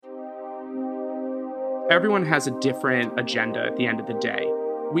Everyone has a different agenda at the end of the day.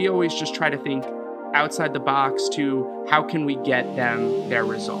 We always just try to think outside the box to how can we get them their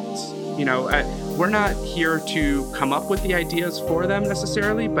results. We're not here to come up with the ideas for them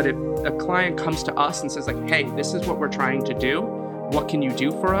necessarily, but if a client comes to us and says like, hey, this is what we're trying to do, what can you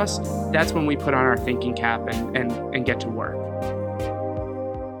do for us? That's when we put on our thinking cap and get to work.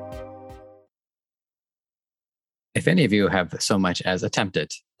 If any of you have so much as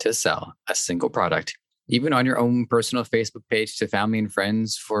attempted to sell a single product, even on your own personal Facebook page to family and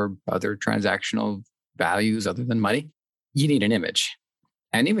friends for other transactional values other than money, you need an image.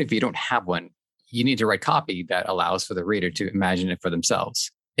 And even if you don't have one, you need to write copy that allows for the reader to imagine it for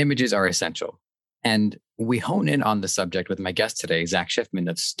themselves. Images are essential. And we hone in on the subject with my guest today, Zach Schiffman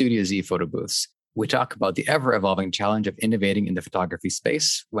of Studio Z Photo Booths. We talk about the ever-evolving challenge of innovating in the photography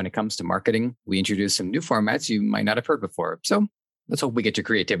space. When it comes to marketing, we introduce some new formats you might not have heard before. So let's hope we get your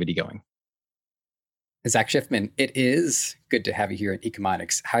creativity going. Zach Schiffman, it is good to have you here at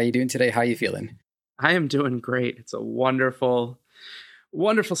Ecomonics. How are you doing today? How are you feeling? I am doing great. It's a wonderful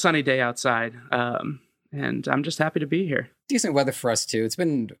sunny day outside. And I'm just happy to be here. Decent weather for us too. It's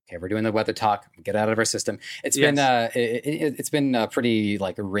been okay. We're doing the weather talk. Get out of our system. It's been a pretty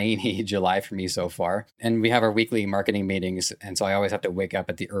rainy July for me so far. And we have our weekly marketing meetings, and so I always have to wake up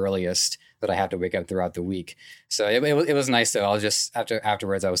at the earliest that I have to wake up throughout the week. So it was nice though. I was just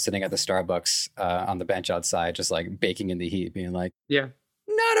afterwards. I was sitting at the Starbucks on the bench outside, just baking in the heat, being like, yeah.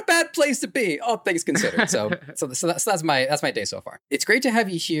 Not a bad place to be, all things considered. So that's my day so far. It's great to have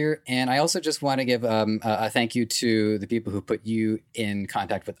you here, and I also just want to give a thank you to the people who put you in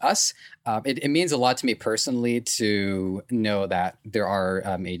contact with us. It means a lot to me personally to know that there are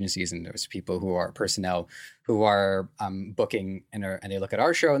agencies and there's people who are personnel who are booking and they look at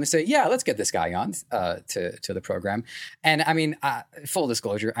our show and they say, yeah, let's get this guy on to the program. And I mean, full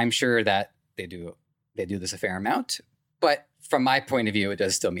disclosure, I'm sure that they do this a fair amount. But from my point of view, it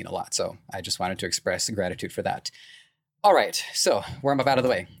does still mean a lot. So I just wanted to express gratitude for that. All right. So warm up out of the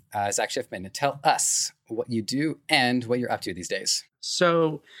way. Zach Schiffman, tell us what you do and what you're up to these days.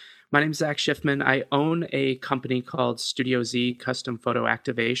 So my name is Zach Schiffman. I own a company called Studio Z Custom Photo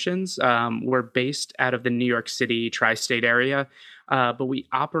Activations. We're based out of the New York City tri-state area, but we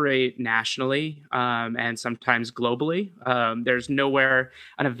operate nationally and sometimes globally. There's nowhere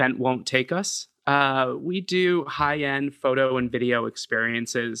an event won't take us. We do high-end photo and video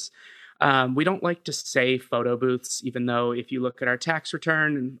experiences. We don't like to say photo booths, even though if you look at our tax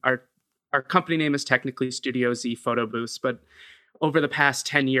return, our company name is technically Studio Z Photo Booths, but over the past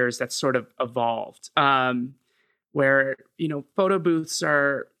 10 years, that's sort of evolved. Where, photo booths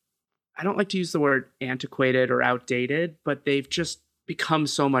are, I don't like to use the word antiquated or outdated, but they've just become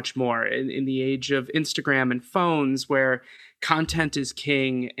so much more in the age of Instagram and phones where content is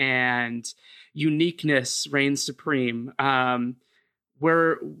king and uniqueness reigns supreme.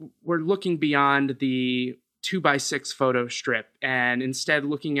 We're looking beyond the 2x6 photo strip and instead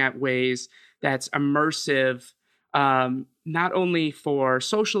looking at ways that's immersive, not only for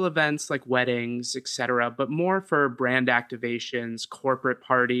social events like weddings, etc., but more for brand activations, corporate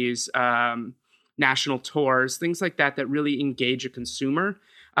parties, national tours, things like that really engage a consumer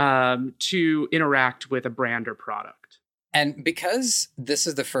to interact with a brand or product. And because this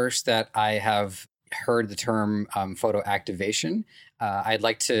is the first that I have heard the term photo activation, I'd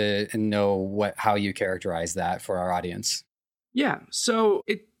like to know how you characterize that for our audience. Yeah, so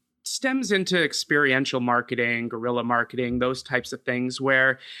it stems into experiential marketing, guerrilla marketing, those types of things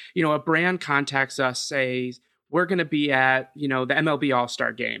where, a brand contacts us, say, we're going to be at, the MLB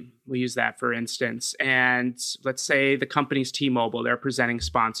All-Star game. We use that, for instance. And let's say the company's T-Mobile, they're presenting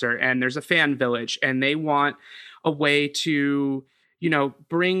sponsor, and there's a fan village, and they want a way to,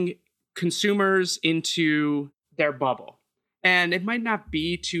 bring consumers into their bubble. And it might not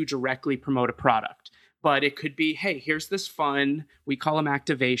be to directly promote a product, but it could be, hey, here's this fun, we call them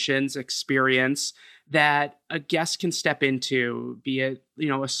activations, experience that a guest can step into, be it,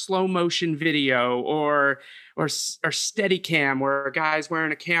 a slow motion video or steady cam where a guy's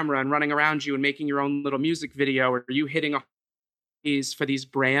wearing a camera and running around you and making your own little music video, or you hitting is for these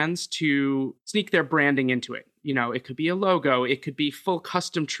brands to sneak their branding into it. It could be a logo, it could be full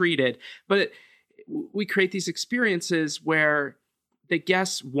custom treated, but we create these experiences where the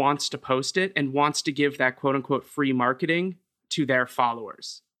guest wants to post it and wants to give that quote unquote free marketing to their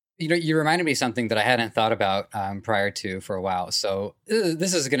followers. You reminded me of something that I hadn't thought about prior to for a while. So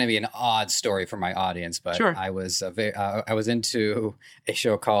this is going to be an odd story for my audience, but sure. I was into a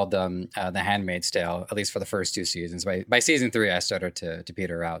show called The Handmaid's Tale, at least for the first 2 seasons. By season 3, I started to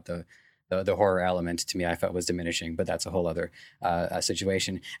peter out. The the horror element to me I felt was diminishing, but that's a whole other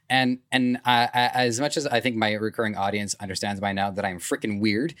situation. And as much as I think my recurring audience understands by now that I'm freaking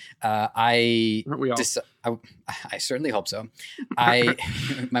weird, Aren't we all? I certainly hope so. My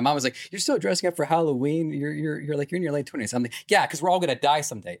mom was like, "You're still dressing up for Halloween. You're like you're in your late 20s." I'm like, "Yeah, because we're all gonna die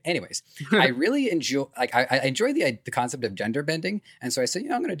someday." Anyways, I really enjoy I enjoy the concept of gender bending, and so I said,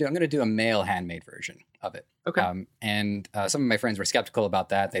 I'm gonna do a male handmade version of it. Okay. And some of my friends were skeptical about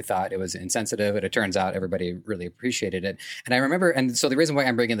that. They thought it was insensitive, but it turns out everybody really appreciated it. And I remember, and so the reason why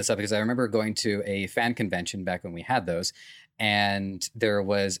I'm bringing this up is I remember going to a fan convention back when we had those, and there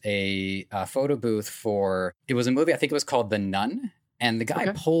was a photo booth for, it was a movie, I think it was called The Nun. And the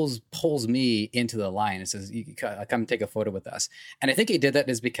guy pulls me into the line and says, "You come take a photo with us." And I think he did that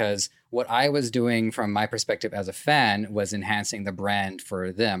is because what I was doing from my perspective as a fan was enhancing the brand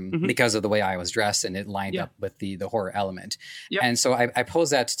for them because of the way I was dressed, and it lined up with the horror element. Yep. And so I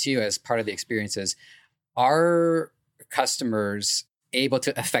pose that to you as part of the experiences. Are customers able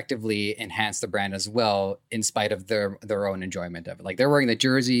to effectively enhance the brand as well, in spite of their own enjoyment of it? Like, they're wearing the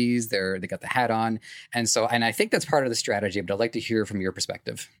jerseys, they got the hat on. And I think that's part of the strategy, but I'd like to hear from your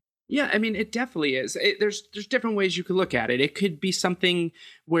perspective. Yeah, I mean, it definitely is. There's different ways you could look at it. It could be something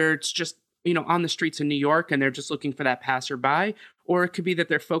where it's just, on the streets of New York and they're just looking for that passerby. Or it could be that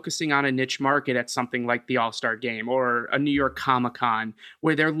they're focusing on a niche market at something like the All-Star Game or a New York Comic-Con,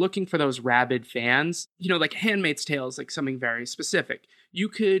 where they're looking for those rabid fans. Like Handmaid's Tale is like something very specific. You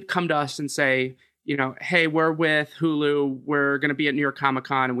could come to us and say, hey, we're with Hulu. We're going to be at New York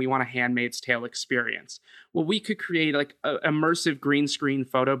Comic-Con and we want a Handmaid's Tale experience. Well, we could create like an immersive green screen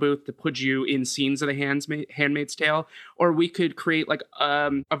photo booth to put you in scenes of the Handmaid's Tale. Or we could create like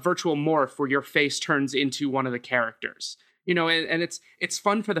a virtual morph where your face turns into one of the characters. And it's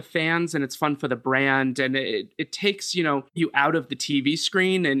fun for the fans and it's fun for the brand. And it takes, you out of the TV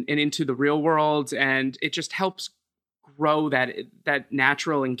screen and into the real world. And it just helps grow that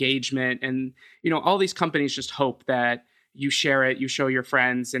natural engagement. And, all these companies just hope that you share it, you show your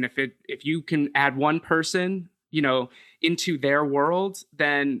friends. And if you can add one person, into their world,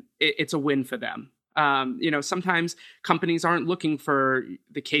 then it's a win for them. Sometimes companies aren't looking for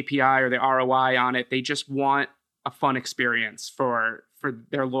the KPI or the ROI on it. They just want a fun experience for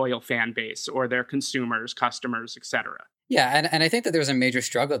their loyal fan base or their consumers, customers, etc. Yeah, and I think that there's a major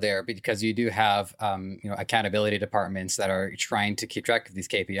struggle there because you do have accountability departments that are trying to keep track of these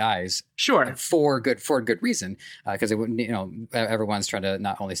KPIs. Sure. For good reason, because everyone's trying to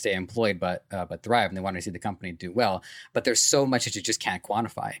not only stay employed but thrive, and they want to see the company do well. But there's so much that you just can't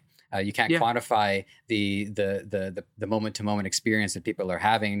quantify. You can't quantify the moment to moment experience that people are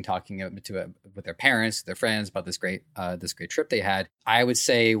having, talking with their parents, their friends about this great trip they had. I would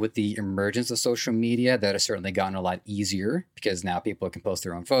say with the emergence of social media, that has certainly gotten a lot easier because now people can post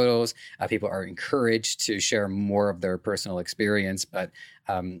their own photos. People are encouraged to share more of their personal experience, but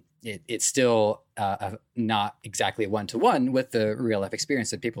it's still not exactly one-to-one with the real life experience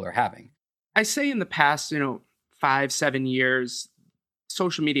that people are having. I say in the past, 5-7 years,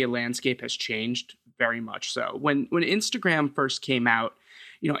 social media landscape has changed very much so. When Instagram first came out,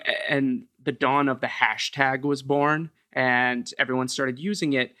 and the dawn of the hashtag was born and everyone started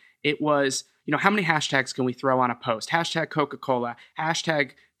using it, it was, how many hashtags can we throw on a post? Hashtag Coca-Cola,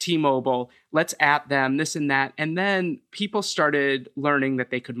 hashtag T-Mobile, let's at them, this and that. And then people started learning that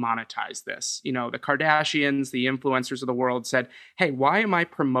they could monetize this. The Kardashians, the influencers of the world said, hey, why am I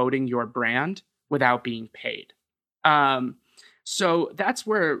promoting your brand without being paid? So that's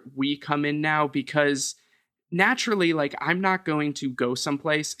where we come in now, because naturally, like, I'm not going to go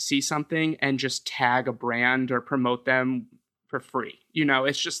someplace, see something, and just tag a brand or promote them for free.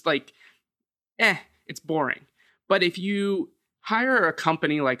 It's just like, it's boring. But if you hire a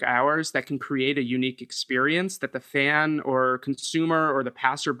company like ours that can create a unique experience that the fan or consumer or the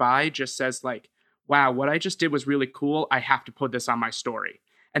passerby just says like, wow, what I just did was really cool, I have to put this on my story.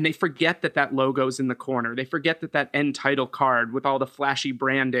 And they forget that logo's in the corner. They forget that end title card with all the flashy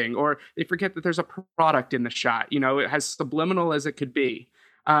branding, or they forget that there's a product in the shot. It has subliminal as it could be.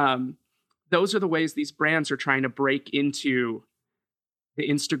 Those are the ways these brands are trying to break into the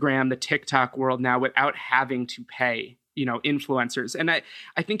Instagram, the TikTok world now without having to pay, influencers. And I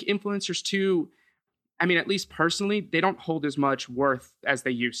think influencers too, I mean, at least personally, they don't hold as much worth as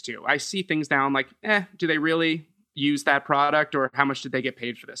they used to. I see things now, I'm like, do they really use that product, or how much did they get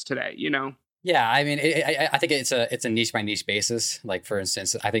paid for this today? Yeah, I mean, I think it's a niche by niche basis. Like, for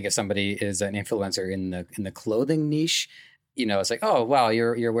instance, I think if somebody is an influencer in the clothing niche, it's like, oh wow,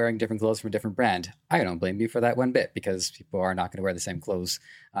 you're wearing different clothes from a different brand. I don't blame you for that one bit, because people are not going to wear the same clothes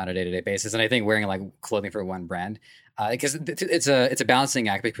on a day-to-day basis. And I think wearing like clothing for one brand, because it's a balancing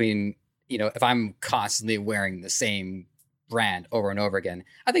act between if I'm constantly wearing the same brand over and over again,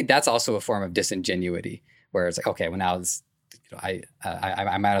 I think that's also a form of disingenuity, where it's like, okay, well now it's,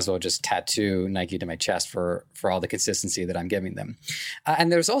 I might as well just tattoo Nike to my chest for all the consistency that I'm giving them.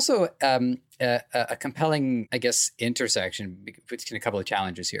 And there's also a compelling, I guess, intersection between a couple of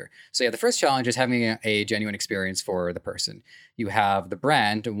challenges here. So the first challenge is having a genuine experience for the person. You have the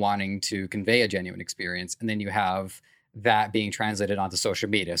brand wanting to convey a genuine experience, and then you have that being translated onto social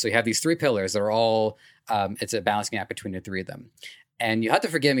media. So you have these three pillars that are all, it's a balancing act between the three of them. And you have to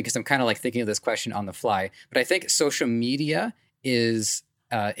forgive me because I'm kind of like thinking of this question on the fly, but I think social media is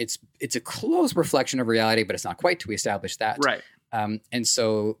it's a close reflection of reality, but it's not quite. We established that, right? And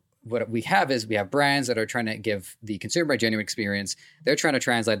so what we have is we have brands that are trying to give the consumer a genuine experience. They're trying to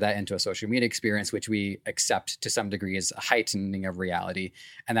translate that into a social media experience, which we accept to some degree as a heightening of reality,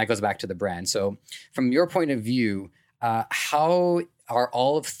 and that goes back to the brand. So from your point of view, how are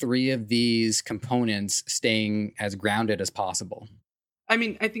all of three of these components staying as grounded as possible? I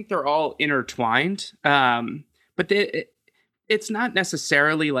mean, I think they're all intertwined, but it's not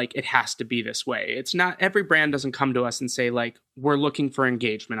necessarily like it has to be this way. It's not, every brand doesn't come to us and say like, we're looking for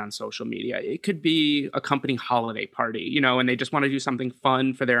engagement on social media. It could be a company holiday party, and they just want to do something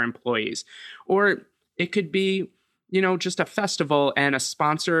fun for their employees. Or it could be, just a festival and a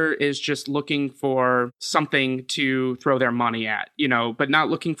sponsor is just looking for something to throw their money at, but not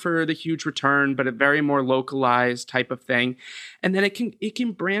looking for the huge return, but a very more localized type of thing. And then it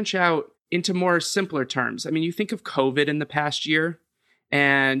can branch out into more simpler terms. I mean, you think of COVID in the past year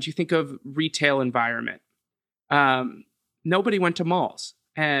and you think of retail environment. Nobody went to malls,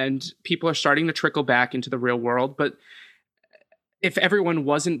 and people are starting to trickle back into the real world. But if everyone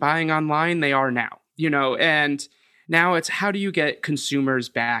wasn't buying online, they are now, and now it's how do you get consumers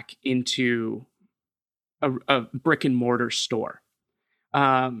back into a brick and mortar store?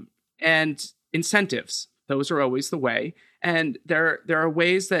 And incentives, those are always the way. And there are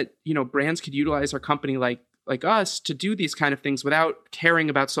ways that, brands could utilize our company like us to do these kind of things without caring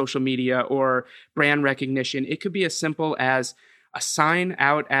about social media or brand recognition. It could be as simple as a sign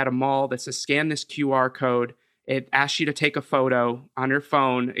out at a mall that says, scan this QR code. It asks you to take a photo on your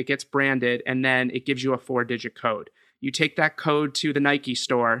phone. It gets branded, and then it gives you a 4-digit code. You take that code to the Nike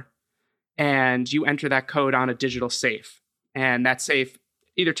store and you enter that code on a digital safe. And that safe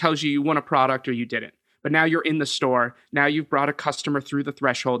either tells you won a product or you didn't. But now you're in the store. Now you've brought a customer through the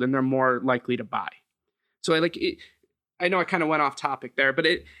threshold and they're more likely to buy. So I know I kind of went off topic there, but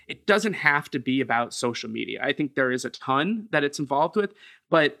it doesn't have to be about social media. I think there is a ton that it's involved with,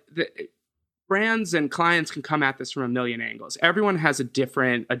 but brands and clients can come at this from a million angles. Everyone has a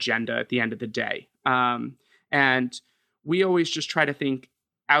different agenda at the end of the day. And we always just try to think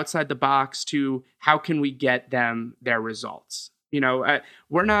outside the box to how can we get them their results.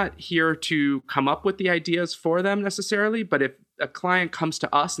 We're not here to come up with the ideas for them necessarily, but if a client comes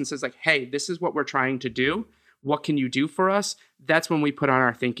to us and says like, hey, this is what we're trying to do, what can you do for us? That's when we put on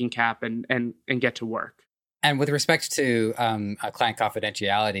our thinking cap and get to work. And with respect to client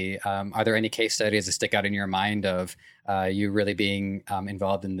confidentiality, are there any case studies that stick out in your mind of you really being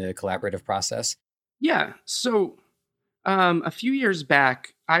involved in the collaborative process? Yeah. So a few years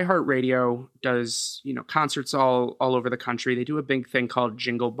back, iHeartRadio does, concerts all over the country. They do a big thing called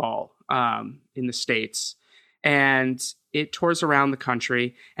Jingle Ball in the States. And it tours around the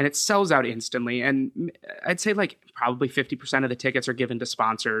country and it sells out instantly. And I'd say like probably 50% of the tickets are given to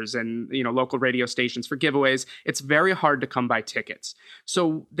sponsors and, local radio stations for giveaways. It's very hard to come by tickets.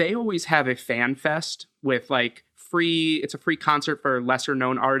 So they always have a fan fest with like it's a free concert for lesser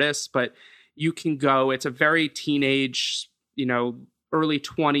known artists, but you can go. It's a very teenage, early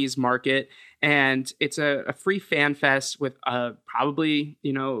 20s market. And it's a free fan fest with probably,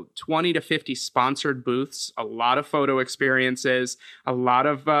 20 to 50 sponsored booths, a lot of photo experiences, a lot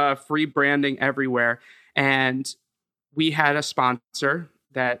of free branding everywhere. And we had a sponsor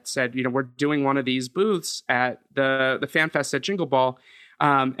that said, we're doing one of these booths at the fan fest at Jingle Ball,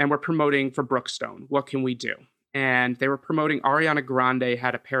 and we're promoting for Brookstone. What can we do? And they were promoting Ariana Grande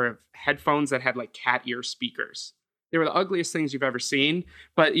had a pair of headphones that had like cat ear speakers. They were the ugliest things you've ever seen,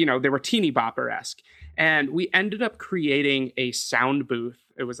 but they were teeny bopper-esque. And we ended up creating a sound booth.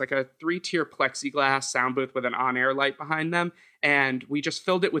 It was like a 3-tier plexiglass sound booth with an on-air light behind them. And we just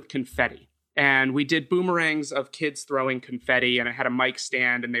filled it with confetti. And we did boomerangs of kids throwing confetti, and it had a mic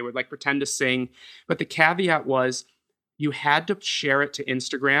stand, and they would like pretend to sing. But the caveat was you had to share it to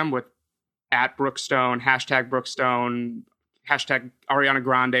Instagram with @Brookstone, #Brookstone, #Ariana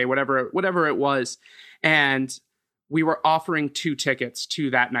Grande, whatever it was. And we were offering 2 tickets to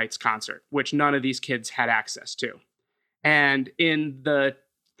that night's concert, which none of these kids had access to. And in the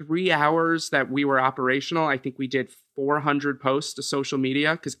 3 hours that we were operational, I think we did 400 posts to social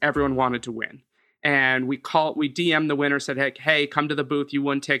media because everyone wanted to win. And we DM the winner, said, hey, come to the booth, you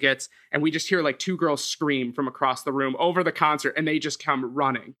won tickets. And we just hear like two girls scream from across the room over the concert, and they just come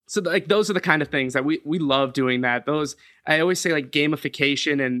running. So like those are the kind of things that we love doing that. Those, I always say, like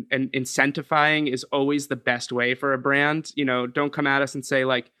gamification and incentifying is always the best way for a brand. You know, don't come at us and say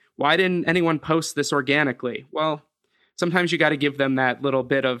like, why didn't anyone post this organically? Well, sometimes you got to give them that little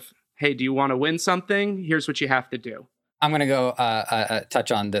bit of, hey, do you want to win something? Here's what you have to do. I'm going to go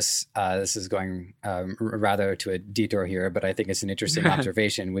touch on this. This is going rather to a detour here, but I think it's an interesting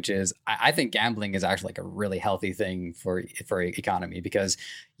observation, which is I think gambling is actually like a really healthy thing for economy, because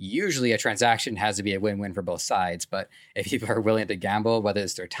usually a transaction has to be a win-win for both sides. But if people are willing to gamble, whether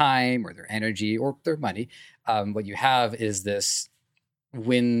it's their time or their energy or their money, what you have is this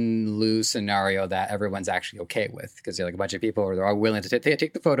win-lose scenario that everyone's actually okay with, because like a bunch of people they're all willing to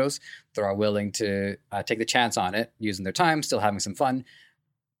take the photos, they're all willing to take the chance on it, using their time, still having some fun,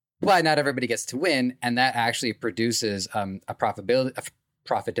 but not everybody gets to win, and that actually produces a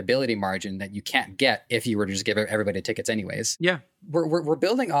profitability margin that you can't get if you were to just give everybody tickets anyways. Yeah, we're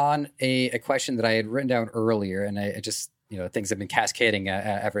building on a question that I had written down earlier, and I just, you know, things have been cascading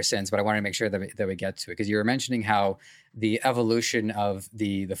ever since, but I want to make sure that we get to it, because you were mentioning how the evolution of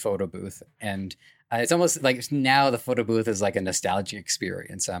the photo booth, and it's almost like now the photo booth is like a nostalgic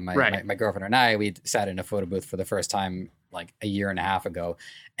experience. My girlfriend and I, we sat in a photo booth for the first time like a year and a half ago,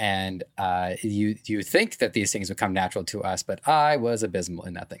 and you think that these things would come natural to us, but I was abysmal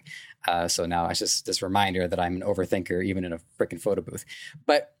in that thing. So now it's just this reminder that I'm an overthinker even in a freaking photo booth.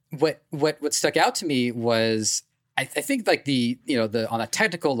 But what stuck out to me was, I think like on a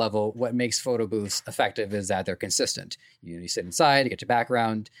technical level, what makes photo booths effective is that they're consistent. You sit inside, you get your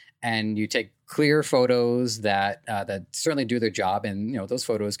background, and you take clear photos that certainly do their job, and those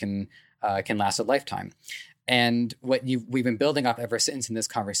photos can last a lifetime. And what we've been building up ever since in this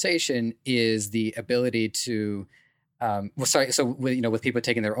conversation is the ability to with people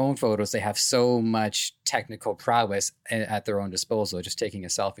taking their own photos, they have so much technical prowess at their own disposal, just taking a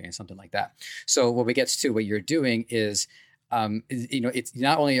selfie and something like that. So what we get to, what you're doing is, it's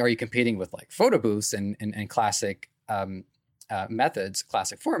not only are you competing with like photo booths and classic methods,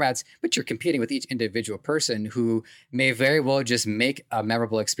 classic formats, but you're competing with each individual person who may very well just make a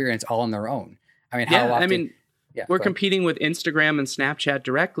memorable experience all on their own. I mean, how often? We're competing with Instagram and Snapchat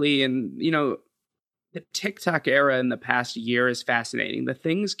directly, and the TikTok era in the past year is fascinating. The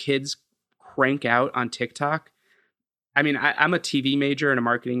things kids crank out on TikTok. I mean, I'm a TV major and a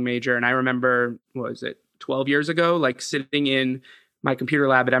marketing major, and I remember, 12 years ago, like sitting in my computer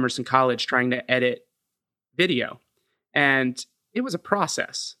lab at Emerson College trying to edit video. And it was a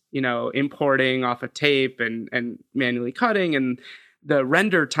process, importing off a tape and manually cutting, and the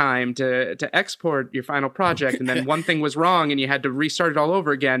render time to export your final project. And then one thing was wrong and you had to restart it all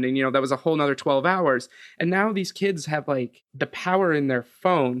over again. And, that was a whole nother 12 hours. And now these kids have like the power in their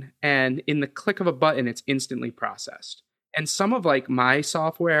phone, and in the click of a button, it's instantly processed. And some of like my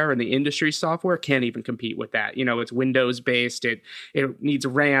software and the industry software can't even compete with that. It's Windows based. It needs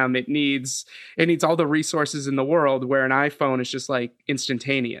RAM. It needs all the resources in the world, where an iPhone is just like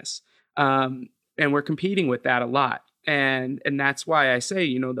instantaneous. And we're competing with that a lot. And that's why I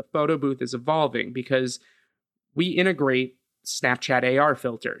say, the photo booth is evolving, because we integrate Snapchat AR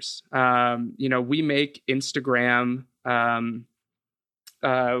filters. We make Instagram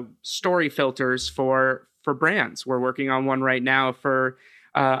story filters for brands. We're working on one right now for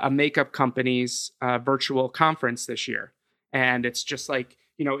a makeup company's virtual conference this year. And it's just like,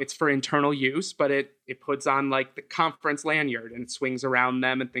 it's for internal use, but it puts on like the conference lanyard and it swings around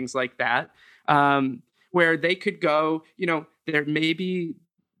them and things like that. Where they could go,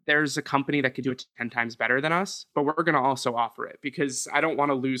 there's a company that could do it 10 times better than us, but we're going to also offer it, because I don't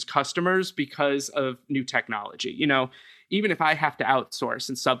want to lose customers because of new technology. Even if I have to outsource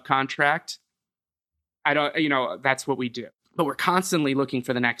and subcontract, that's what we do. But we're constantly looking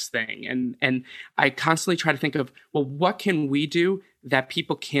for the next thing. And I constantly try to think of, well, what can we do that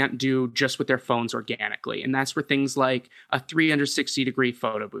people can't do just with their phones organically? And that's where things like a 360-degree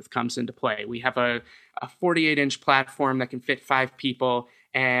photo booth comes into play. We have a 48-inch platform that can fit 5 people,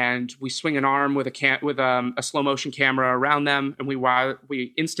 and we swing an arm with a slow motion camera around them, and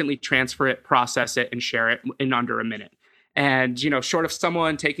we instantly transfer it, process it, and share it in under a minute. And, short of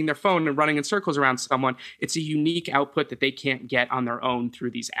someone taking their phone and running in circles around someone, it's a unique output that they can't get on their own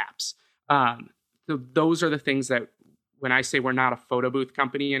through these apps. So those are the things that, when I say we're not a photo booth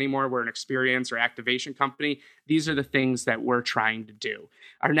company anymore, we're an experience or activation company, these are the things that we're trying to do.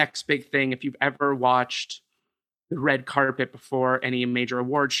 Our next big thing, if you've ever watched the red carpet before any major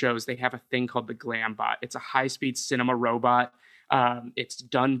award shows, they have a thing called the GlamBot. It's a high-speed cinema robot. It's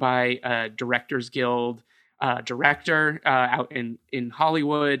done by a Directors Guild director out in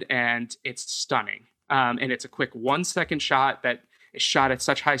Hollywood, and it's stunning. And it's a quick 1-second shot that is shot at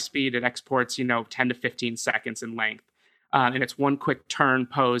such high speed it exports, 10 to 15 seconds in length. And it's one quick turn,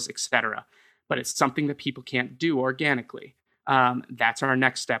 pose, etc. But it's something that people can't do organically. That's our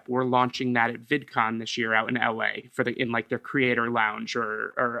next step. We're launching that at VidCon this year out in LA in their creator lounge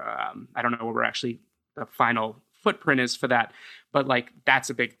or I don't know where the final footprint is for that, but that's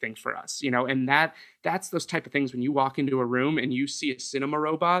a big thing for us, and that's those type of things when you walk into a room and you see a cinema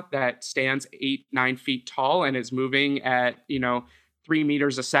robot that stands 8-9 feet tall and is moving at 3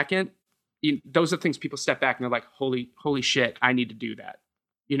 meters a second. Those are things people step back and they're like, holy shit, I need to do that.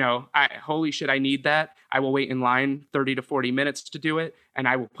 Holy shit, I need that. I will wait in line 30 to 40 minutes to do it, and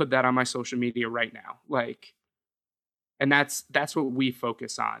I will put that on my social media right now. And that's what we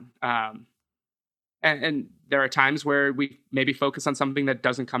focus on. And there are times where we maybe focus on something that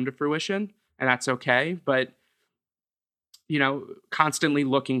doesn't come to fruition, and that's okay. But, constantly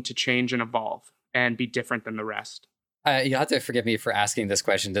looking to change and evolve and be different than the rest. You'll have to forgive me for asking this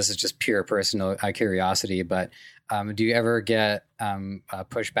question. This is just pure personal curiosity. But do you ever get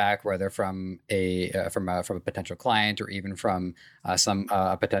pushback, whether from a potential client or even from some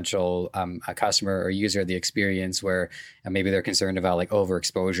potential customer or user of the experience, where maybe they're concerned about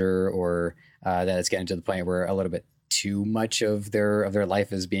overexposure, or that it's getting to the point where a little bit too much of their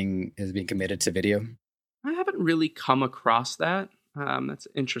life is being committed to video? I haven't really come across that. That's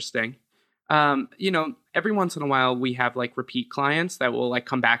interesting. Every once in a while we have repeat clients that will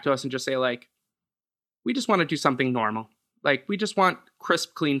come back to us and just say we just want to do something normal. We just want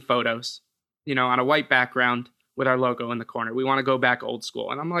crisp, clean photos, on a white background with our logo in the corner. We want to go back old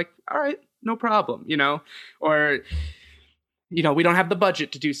school. And I'm like, all right, no problem, or, we don't have the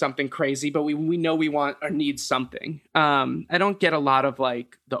budget to do something crazy, but we know we want or need something. I don't get a lot of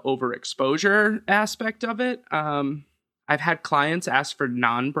the overexposure aspect of it. I've had clients ask for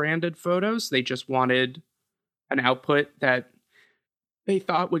non-branded photos. They just wanted an output that they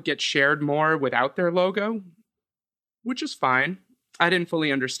thought would get shared more without their logo, which is fine. I didn't fully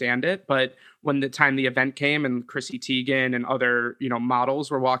understand it, but when the time the event came and Chrissy Teigen and other,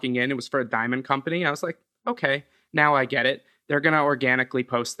 models were walking in, it was for a diamond company. I was like, okay, now I get it. They're going to organically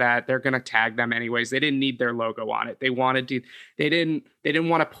post that. They're going to tag them anyways. They didn't need their logo on it. They didn't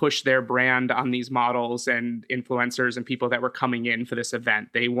want to push their brand on these models and influencers and people that were coming in for this event.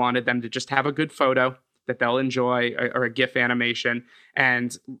 They wanted them to just have a good photo that they'll enjoy, or a GIF animation,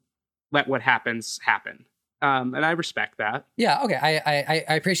 and let what happens happen. And I respect that. Yeah. Okay.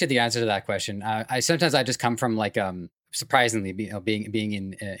 I appreciate the answer to that question. I sometimes just come from surprisingly, being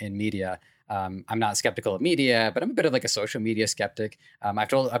in media. I'm not skeptical of media, but I'm a bit of a social media skeptic.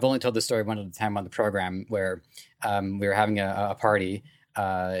 I've only told this story one at a time on the program, where we were having a party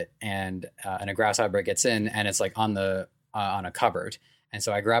and a grasshopper gets in, and it's on a cupboard. And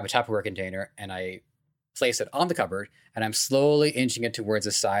so I grab a Tupperware container and I place it on the cupboard, and I'm slowly inching it towards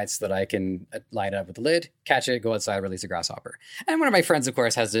the side so that I can line it up with the lid, catch it, go outside, release a grasshopper. And one of my friends, of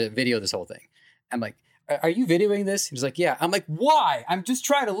course, has to video this whole thing. I'm like, are you videoing this? He's like, yeah. I'm like, why? I'm just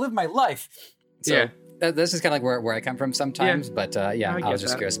trying to live my life. So yeah. That's just kind of where I come from sometimes. Yeah. But I was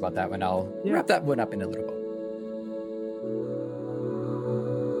just curious about that one. I'll wrap that one up in a little bit.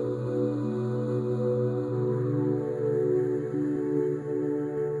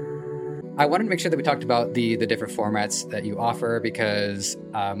 I wanted to make sure that we talked about the different formats that you offer, because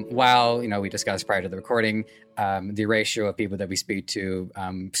while we discussed prior to the recording the ratio of people that we speak to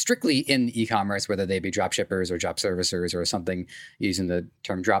strictly in e-commerce, whether they be drop shippers or drop servicers or something using the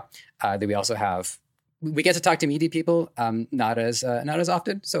term drop, that we also have, we get to talk to media people not as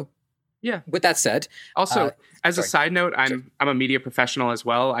often. So yeah. With that said, also as a side note, I'm a media professional as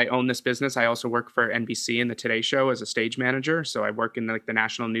well. I own this business. I also work for NBC and the Today Show as a stage manager. So I work in the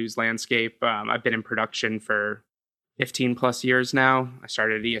national news landscape. I've been in production for 15 plus years now. I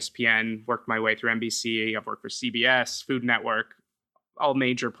started at ESPN, worked my way through NBC. I've worked for CBS, Food Network, all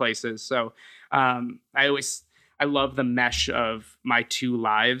major places. So I love the mesh of my two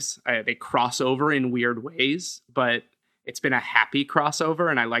lives. They cross over in weird ways, but it's been a happy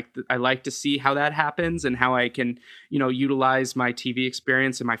crossover, and I like to see how that happens and how I can, utilize my TV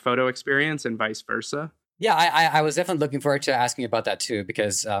experience and my photo experience and vice versa. Yeah, I was definitely looking forward to asking about that too,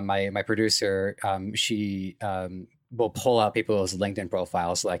 because my producer, she will pull out people's LinkedIn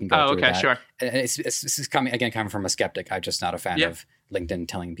profiles so I can go Oh, through okay, that. sure. And it's coming from a skeptic. I'm just not a fan of LinkedIn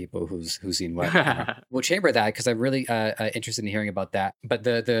telling people who's seen what. We'll chamber that because I'm really interested in hearing about that. But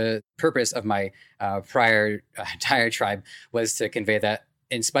the purpose of my prior diatribe was to convey that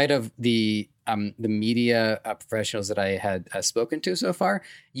in spite of the media professionals that I had spoken to so far,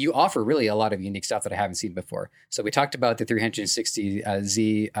 you offer really a lot of unique stuff that I haven't seen before. So we talked about the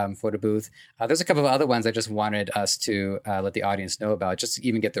 360Z photo booth. There's a couple of other ones I just wanted us to let the audience know about, just to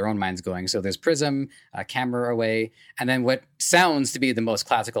even get their own minds going. So there's Prism, Camera Away, and then what sounds to be the most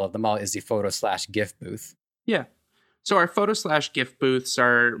classical of them all is the photo/GIF booth. Yeah. So our photo/GIF booths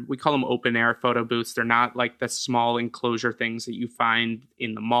we call them open air photo booths. They're not like the small enclosure things that you find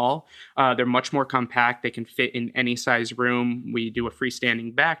in the mall. They're much more compact. They can fit in any size room. We do a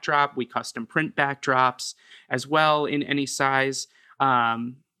freestanding backdrop. We custom print backdrops as well in any size.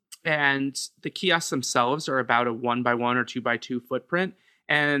 And the kiosks themselves are about a 1x1 or 2x2 footprint.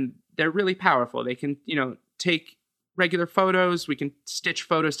 And they're really powerful. They can, take regular photos. We can stitch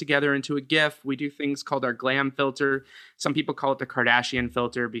photos together into a GIF. We do things called our glam filter. Some people call it the Kardashian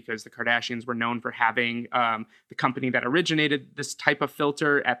filter because the Kardashians were known for having the company that originated this type of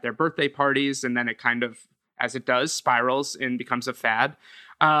filter at their birthday parties. And then it kind of, as it does, spirals and becomes a fad.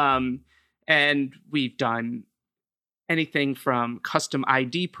 And we've done anything from custom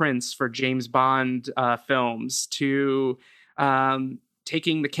ID prints for James Bond films to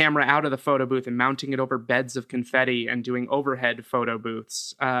taking the camera out of the photo booth and mounting it over beds of confetti and doing overhead photo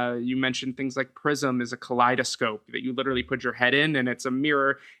booths. You mentioned things like Prism is a kaleidoscope that you literally put your head in, and it's a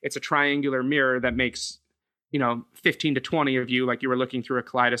mirror. It's a triangular mirror that makes, 15 to 20 of you like you were looking through a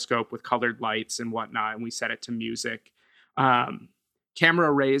kaleidoscope with colored lights and whatnot, and we set it to music.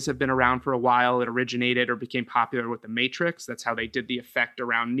 Camera arrays have been around for a while. It originated or became popular with The Matrix. That's how they did the effect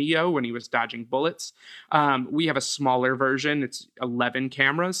around Neo when he was dodging bullets. We have a smaller version. It's 11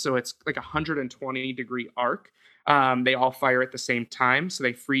 cameras, so it's like a 120-degree arc. They all fire at the same time, so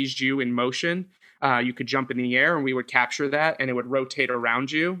they freeze you in motion. You could jump in the air, and we would capture that, and it would rotate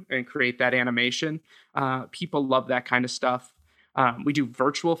around you and create that animation. People love that kind of stuff. We do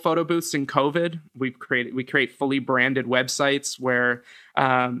virtual photo booths in COVID. We create fully branded websites where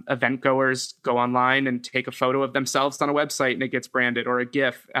event goers go online and take a photo of themselves on a website and it gets branded, or a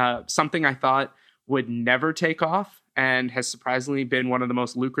GIF. Something I thought would never take off and has surprisingly been one of the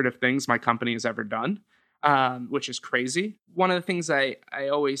most lucrative things my company has ever done, which is crazy. One of the things I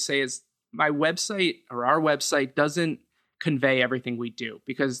always say is my website or our website doesn't convey everything we do,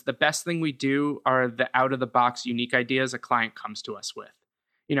 because the best thing we do are the out of the box unique ideas a client comes to us with.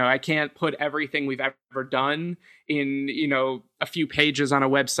 I can't put everything we've ever done in, a few pages on a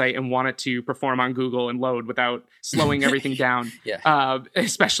website and want it to perform on Google and load without slowing everything down. Yeah.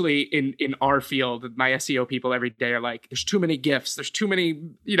 Especially in our field, my SEO people every day are like, there's too many GIFs. There's too many,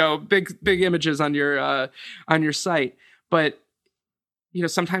 big images on your site. But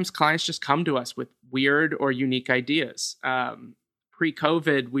sometimes clients just come to us with weird or unique ideas.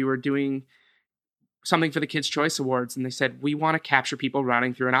 Pre-COVID, we were doing something for the Kids' Choice Awards, and they said, we want to capture people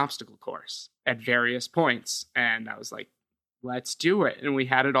running through an obstacle course at various points. And I was like, let's do it. And we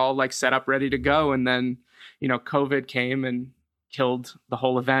had it all like set up, ready to go. And then, COVID came and killed the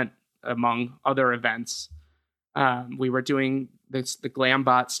whole event, among other events. We were doing the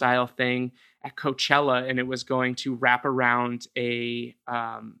Glambot style thing at Coachella, and it was going to wrap around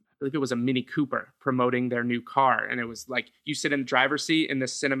I believe it was a Mini Cooper promoting their new car. And it was like, you sit in the driver's seat and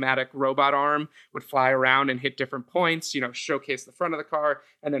this cinematic robot arm would fly around and hit different points, showcase the front of the car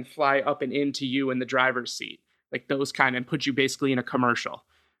and then fly up and into you in the driver's seat. Like those kind, and put you basically in a commercial.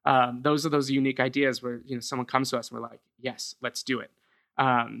 Those are those unique ideas where, someone comes to us and we're like, yes, let's do it.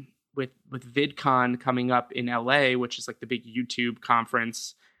 With VidCon coming up in LA, which is like the big YouTube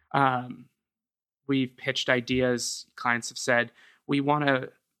conference, we've pitched ideas. Clients have said, we want to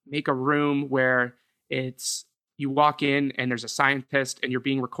make a room where you walk in and there's a scientist and you're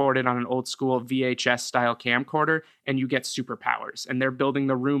being recorded on an old school VHS style camcorder and you get superpowers. And they're building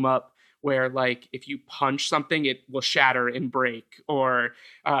the room up where, like, if you punch something, it will shatter and break, or,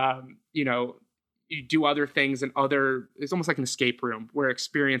 you do other things it's almost like an escape room where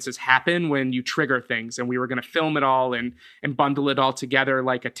experiences happen when you trigger things. And we were going to film it all and bundle it all together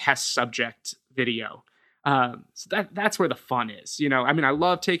like a test subject video. So that's where the fun is. I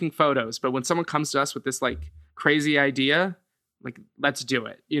love taking photos, but when someone comes to us with this like crazy idea, like, let's do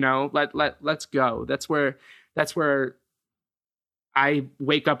it, let's go. That's where I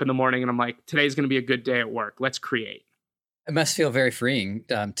wake up in the morning and I'm like, today's going to be a good day at work. Let's create. It must feel very freeing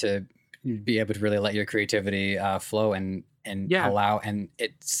to be able to really let your creativity flow and Yeah. allow, and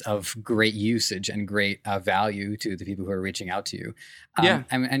it's of great usage and great value to the people who are reaching out to you. Yeah.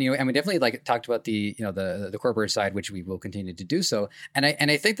 And you know, and we definitely like talked about the, you know, the corporate side, which we will continue to do so. And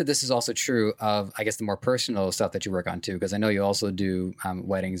I think that this is also true of, I guess, the more personal stuff that you work on too, because I know you also do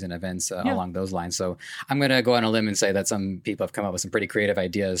weddings and events Yeah. along those lines. So I'm going to go on a limb and say that some people have come up with some pretty creative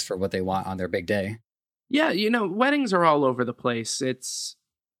ideas for what they want on their big day. Yeah, weddings are all over the place. It's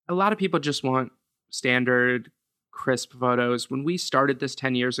a lot of people just want standard, crisp photos. When we started this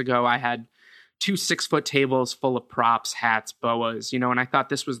 10 years ago, I had 2 6-foot tables full of props, hats, boas, and I thought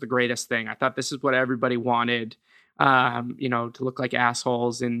this was the greatest thing. I thought this is what everybody wanted, to look like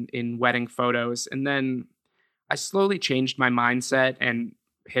assholes in wedding photos. And then I slowly changed my mindset and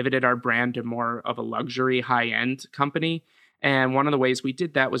pivoted our brand to more of a luxury, high-end company. And one of the ways we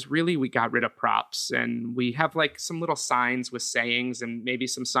did that was really we got rid of props, and we have like some little signs with sayings and maybe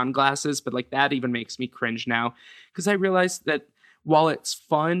some sunglasses, but like that even makes me cringe now because I realized that while it's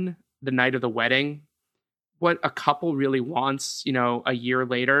fun the night of the wedding, what a couple really wants, a year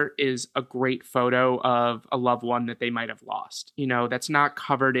later is a great photo of a loved one that they might have lost, that's not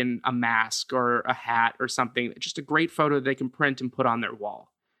covered in a mask or a hat or something, just a great photo they can print and put on their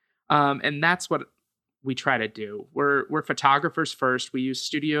wall. And that's what we try to do. We're photographers first. We use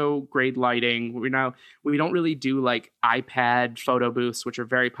studio grade lighting. We don't really do like iPad photo booths, which are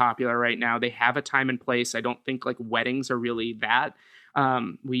very popular right now. They have a time and place. I don't think like weddings are really that.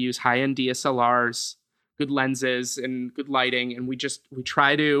 We use high-end DSLRs, good lenses, and good lighting, and we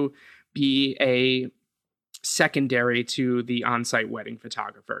try to be a secondary to the on-site wedding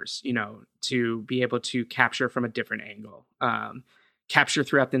photographers, to be able to capture from a different angle. Capture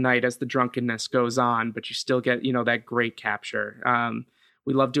throughout the night as the drunkenness goes on, but you still get, that great capture.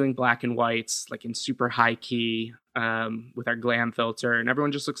 We love doing black and whites, like in super high key, with our glam filter, and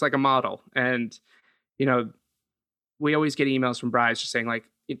everyone just looks like a model. And, we always get emails from brides just saying like,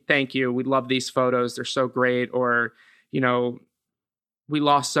 thank you, we love these photos, they're so great. Or, we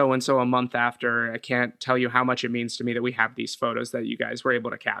lost so-and-so a month after. I can't tell you how much it means to me that we have these photos that you guys were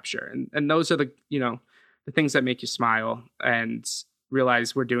able to capture. And those are the things that make you smile and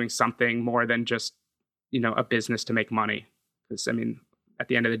realize we're doing something more than just, a business to make money. Because at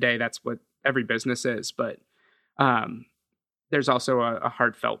the end of the day, that's what every business is. But there's also a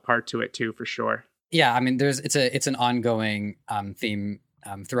heartfelt part to it too, for sure. Yeah, it's an ongoing theme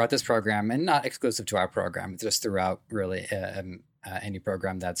throughout this program, and not exclusive to our program, just throughout really any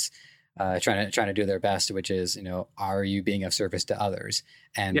program that's trying to do their best, which is, are you being of service to others?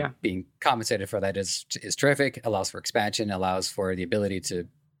 And being compensated for that is terrific, allows for expansion, allows for the ability to,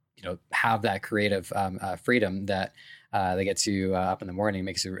 have that creative freedom that gets you up in the morning,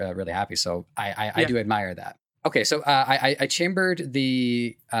 makes you really happy. So I do admire that. Okay, so I chambered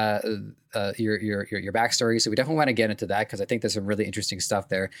the your backstory, so we definitely want to get into that because I think there's some really interesting stuff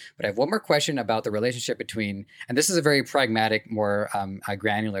there. But I have one more question about the relationship between, and this is a very pragmatic, more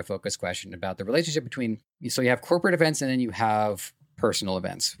granular focused question about the relationship between. So you have corporate events and then you have personal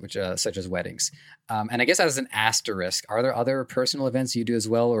events, which such as weddings. And I guess as an asterisk, are there other personal events you do as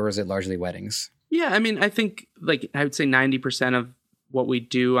well, or is it largely weddings? Yeah, I think I would say 90% of what we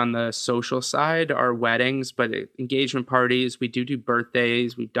do on the social side are weddings, but engagement parties, we do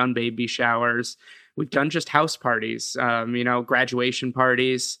birthdays, we've done baby showers, we've done just house parties, graduation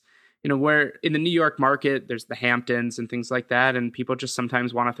parties. Where in the New York market, there's the Hamptons and things like that, and people just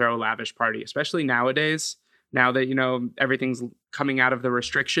sometimes want to throw a lavish party, especially nowadays, now that, everything's coming out of the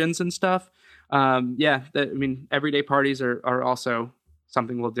restrictions and stuff. Everyday parties are also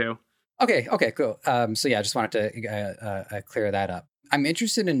something we'll do. Okay, cool. I just wanted to clear that up. I'm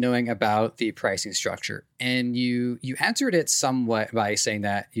interested in knowing about the pricing structure, and you answered it somewhat by saying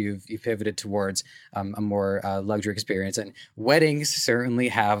that you've pivoted towards a more luxury experience, and weddings certainly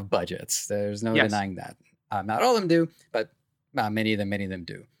have budgets. There's no denying that. Not all of them do, but many of them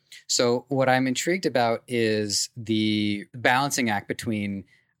do. So what I'm intrigued about is the balancing act between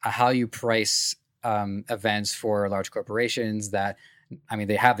how you price events for large corporations that,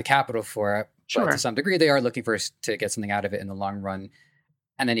 they have the capital for it, sure, but to some degree, they are looking to get something out of it in the long run.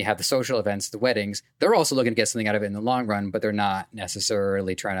 And then you have the social events, the weddings. They're also looking to get something out of it in the long run, but they're not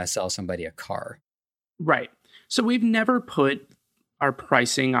necessarily trying to sell somebody a car. Right. So we've never put our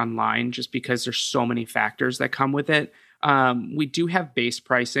pricing online just because there's so many factors that come with it. We do have base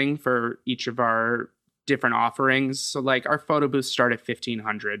pricing for each of our different offerings. So like our photo booths start at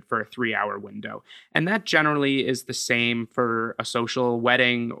 $1,500 for a 3-hour window. And that generally is the same for a social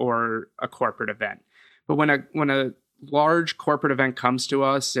wedding or a corporate event. But when a large corporate event comes to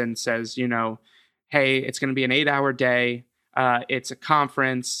us and says, hey, it's going to be an 8-hour day. It's a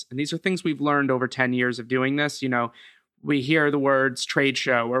conference. And these are things we've learned over 10 years of doing this. We hear the words trade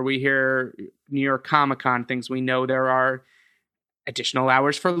show, or we hear New York Comic-Con things. We know there are additional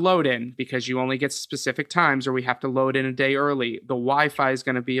hours for load in because you only get specific times, or we have to load in a day early. The Wi-Fi is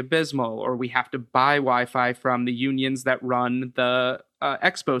going to be abysmal, or we have to buy Wi-Fi from the unions that run the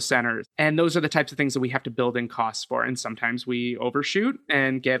expo centers. And those are the types of things that we have to build in costs for. And sometimes we overshoot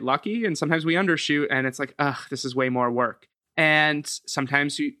and get lucky, and sometimes we undershoot and it's like, this is way more work. And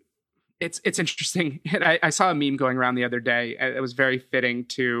sometimes it's interesting. I saw a meme going around the other day. It was very fitting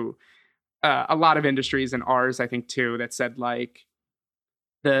to a lot of industries, and ours, I think, too, that said, like,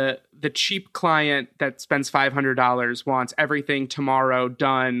 the cheap client that spends $500 wants everything tomorrow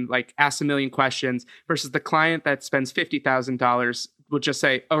done, like asks a million questions, versus the client that spends $50,000 will just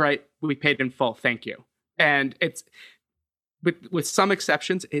say, all right, we paid in full, thank you. And it's, with some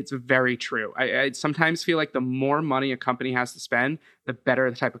exceptions, it's very true. I sometimes feel like the more money a company has to spend, the better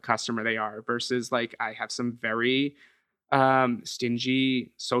the type of customer they are, versus, like, I have some very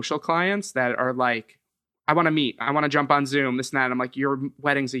stingy social clients that are like, I want to meet, I want to jump on Zoom, this and that. And I'm like, your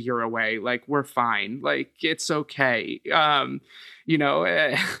wedding's a year away. Like, we're fine. Like, it's okay. I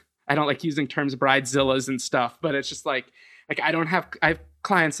don't like using terms bridezillas and stuff, but it's just like I have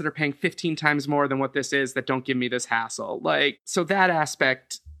clients that are paying 15 times more than what this is that don't give me this hassle. Like, so that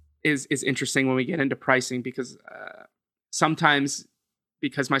aspect is interesting when we get into pricing, because sometimes,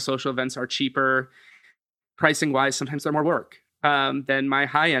 because my social events are cheaper pricing wise, sometimes they're more work than my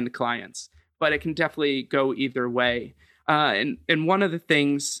high end clients. But it can definitely go either way. And one of the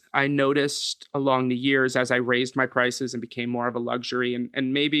things I noticed along the years as I raised my prices and became more of a luxury,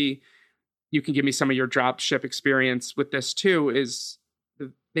 and maybe you can give me some of your drop ship experience with this too, is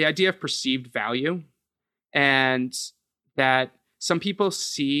the idea of perceived value, and that some people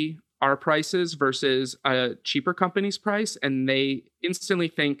see our prices versus a cheaper company's price, and they instantly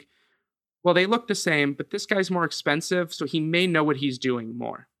think, well, they look the same, but this guy's more expensive, so he may know what he's doing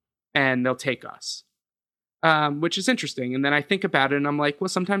more, and they'll take us, which is interesting. And then I think about it, and I'm like, well,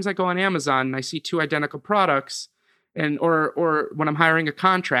 sometimes I go on Amazon and I see two identical products, and or when I'm hiring a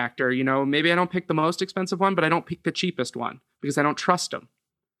contractor, maybe I don't pick the most expensive one, but I don't pick the cheapest one because I don't trust them.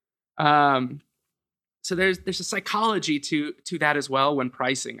 So there's a psychology to that as well when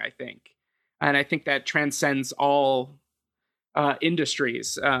pricing, I think, and I think that transcends all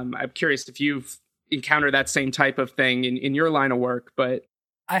industries. I'm curious if you've encountered that same type of thing in your line of work, but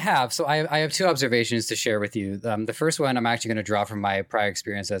I have. So I have two observations to share with you. The first one I'm actually going to draw from my prior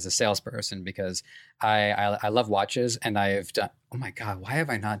experience as a salesperson, because I love watches, and I've done, oh my God, why have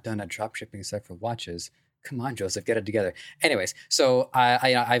I not done a drop shipping site for watches? Come on, Joseph, get it together. Anyways, so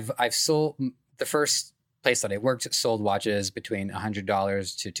I've sold, the first place that I worked sold watches between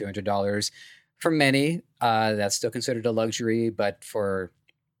 $100 to $200. For many, that's still considered a luxury, but for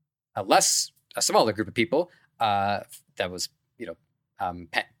a smaller group of people, that was,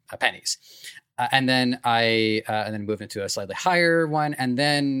 pennies. And then I moved into a slightly higher one. And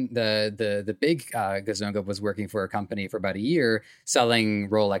then the big Gazonga was working for a company for about a year selling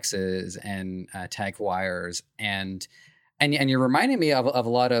Rolexes and Tag Heuers. And you're reminding me of a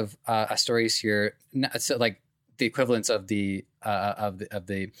lot of stories here. So, like, the equivalents of the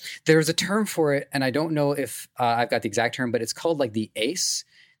there's a term for it, and I don't know if I've got the exact term, but it's called, like, the ace.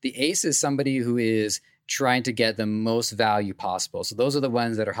 The ace is somebody who is trying to get the most value possible. So those are the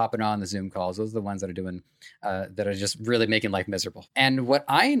ones that are hopping on the Zoom calls. Those are the ones that are doing, that are just really making life miserable. And what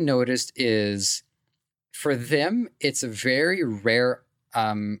I noticed is, for them, it's a very rare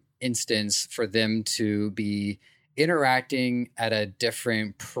instance for them to be interacting at a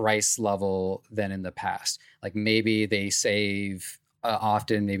different price level than in the past. Like, maybe they save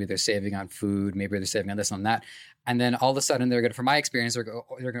often, maybe they're saving on food, maybe they're saving on this, on that. And then all of a sudden, they're going to, from my experience, they're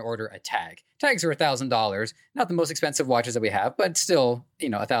going to order a tag. Tags are $1,000, not the most expensive watches that we have, but still,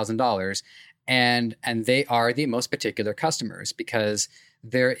 $1,000. And they are the most particular customers, because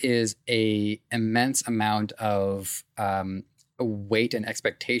there is a immense amount of weight and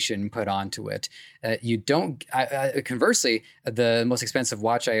expectation put onto it. You don't. Conversely, the most expensive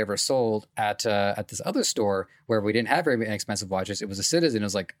watch I ever sold at this other store, where we didn't have very expensive watches, it was a Citizen. It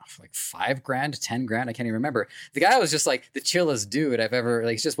was like $5,000, $10,000. I can't even remember. The guy was just like the chillest dude I've ever.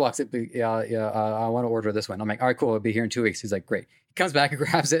 Like, he just walks up. I want to order this one. I'm like, all right, cool. I'll be here in 2 weeks. He's like, great. He comes back and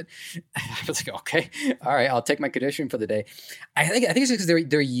grabs it. I was like, okay, all right, I'll take my condition for the day. I think it's because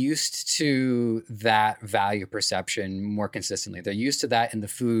they're used to that value perception more consistently. They're used to that in the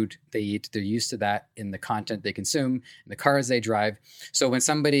food they eat. They're used to that in the content they consume, in the cars they drive. So when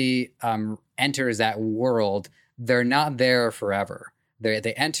somebody enters that world, they're not there forever.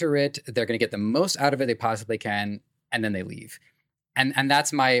 They enter it. They're going to get the most out of it they possibly can, and then they leave. And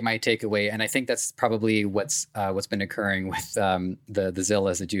that's my takeaway. And I think that's probably what's been occurring with the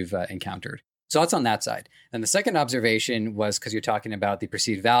Zillas that you've encountered. So that's on that side. And the second observation was because you're talking about the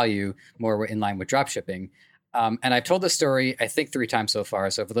perceived value more in line with drop shipping. And I've told this story, I think 3 times so far.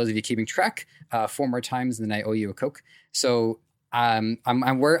 So for those of you keeping track, 4 more times, and then I owe you a Coke. So I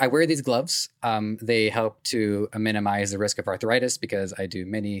wear these gloves. They help to minimize the risk of arthritis because I do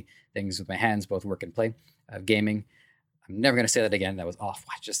many things with my hands, both work and play, gaming. I'm never going to say that again. That was off.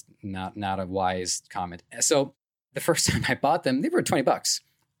 Just not a wise comment. So the first time I bought them, they were $20.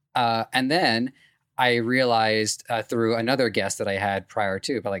 And then I realized through another guest that I had prior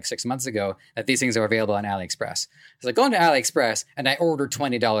to, about like 6 months ago, that these things are available on AliExpress. So I go into AliExpress and I ordered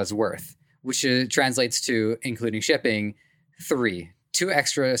 $20 worth, which translates to, including shipping, 2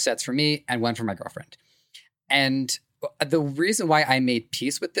 extra sets for me and 1 for my girlfriend. And the reason why I made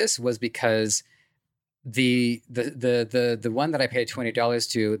peace with this was because the one that I paid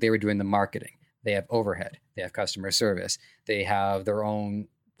 $20 to, they were doing the marketing. They have overhead. They have customer service. They have their own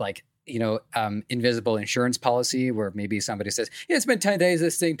invisible insurance policy where maybe somebody says, yeah, it's been 10 days,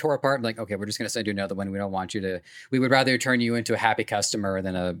 this thing tore apart. I'm like, okay, we're just going to send you another one. We don't want you to, we would rather turn you into a happy customer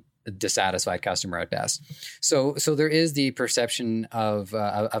than a dissatisfied customer at best. So there is the perception of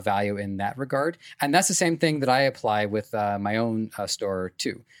a value in that regard. And that's the same thing that I apply with my own store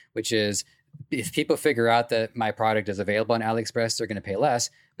too, which is if people figure out that my product is available on AliExpress, they're going to pay less,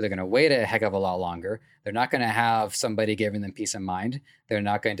 but they're going to wait a heck of a lot longer. They're not going to have somebody giving them peace of mind. They're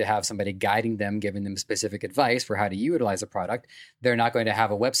not going to have somebody guiding them, giving them specific advice for how to utilize a product. They're not going to have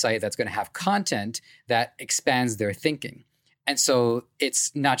a website that's going to have content that expands their thinking. And so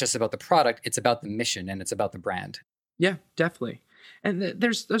it's not just about the product, it's about the mission and it's about the brand. Yeah, definitely. And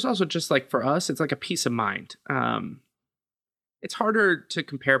there's also just like for us, it's like a peace of mind. It's harder to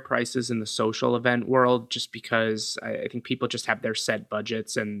compare prices in the social event world just because I think people just have their set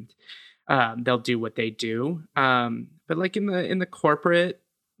budgets and they'll do what they do. But like in the corporate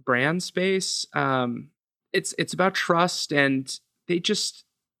brand space, it's about trust, and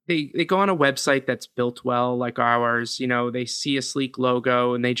they go on a website that's built well like ours. They see a sleek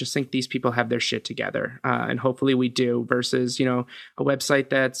logo and they just think these people have their shit together. And hopefully we do, versus, a website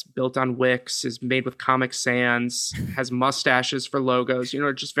that's built on Wix, is made with Comic Sans, has mustaches for logos,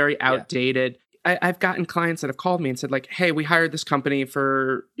 just very outdated. Yeah. I've gotten clients that have called me and said like, hey, we hired this company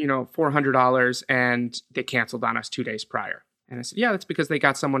for, $400 and they canceled on us 2 days prior. And I said, yeah, that's because they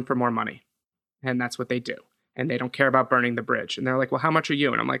got someone for more money. And that's what they do. And they don't care about burning the bridge. And they're like, well, how much are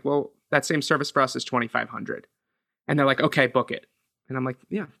you? And I'm like, well, that same service for us is $2,500. And they're like, okay, book it. And I'm like,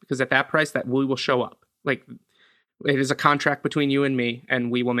 yeah, because at that price, that we will show up. Like, it is a contract between you and me,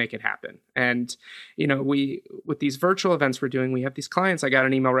 and we will make it happen. And, with these virtual events we're doing, we have these clients. I got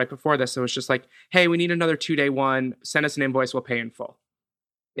an email right before this. So it was just like, hey, we need another 2-day one. Send us an invoice. We'll pay in full.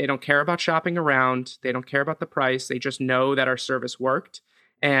 They don't care about shopping around. They don't care about the price. They just know that our service worked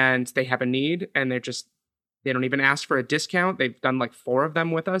and they have a need, and they don't even ask for a discount. They've done like 4 of them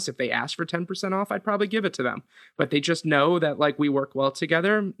with us. If they asked for 10% off, I'd probably give it to them. But they just know that like we work well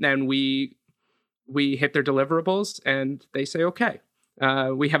together, and we hit their deliverables, and they say, okay.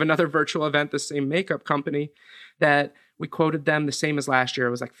 We have another virtual event, the same makeup company, that we quoted them the same as last year.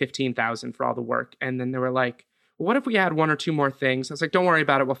 It was like $15,000 for all the work. And then they were like, well, what if we add 1 or 2 more things? I was like, don't worry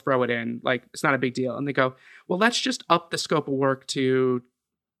about it. We'll throw it in. Like, it's not a big deal. And they go, well, let's just up the scope of work to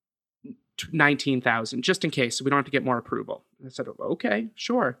 19,000 just in case, so we don't have to get more approval. I said, okay,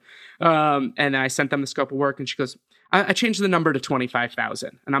 sure. And I sent them the scope of work, and she goes, I changed the number to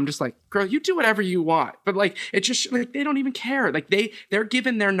 25,000. And I'm just like, girl, you do whatever you want. But like, it's just like, they don't even care. Like they're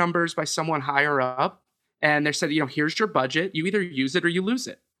given their numbers by someone higher up, and they said, here's your budget. You either use it or you lose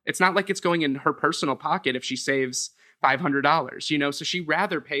it. It's not like it's going in her personal pocket if she saves $500, so she'd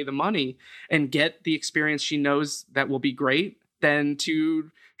rather pay the money and get the experience she knows that will be great than to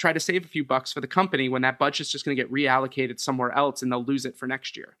try to save a few bucks for the company when that budget's just going to get reallocated somewhere else and they'll lose it for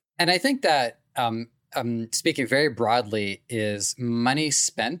next year. And I think that speaking very broadly, is money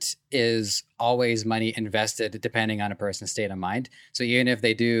spent is always money invested depending on a person's state of mind. So even if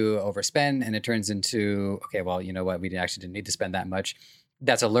they do overspend and it turns into, okay, well, you know what, we actually didn't need to spend that much,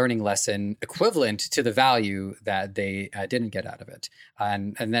 that's a learning lesson equivalent to the value that they didn't get out of it.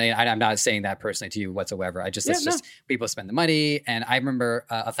 And then I'm not saying that personally to you whatsoever. Just people spend the money. And I remember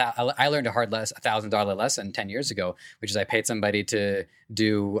I learned a hard $1,000 lesson 10 years ago, which is I paid somebody to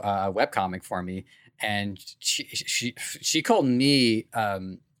do a webcomic for me. And she called me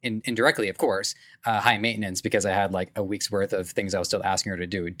indirectly, of course, high maintenance, because I had like a week's worth of things I was still asking her to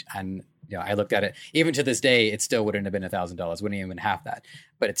do. And I looked at it, even to this day, it still wouldn't have been $1,000, wouldn't even half that.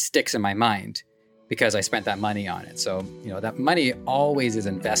 But it sticks in my mind because I spent that money on it. So, that money always is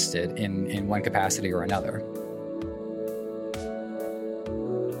invested in one capacity or another.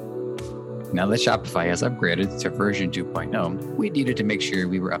 Now that Shopify has upgraded to version 2.0, we needed to make sure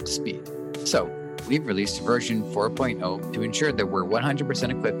we were up to speed. So we've released version 4.0 to ensure that we're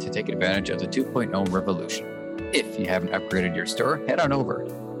 100% equipped to take advantage of the 2.0 revolution. If you haven't upgraded your store, head on over.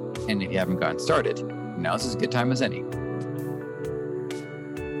 And if you haven't gotten started, now's as good time as any.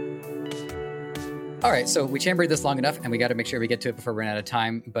 All right, so we chambered this long enough, and we got to make sure we get to it before we run out of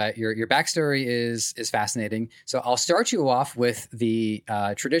time. But your backstory is fascinating. So I'll start you off with the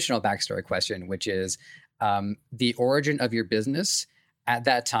traditional backstory question, which is the origin of your business. At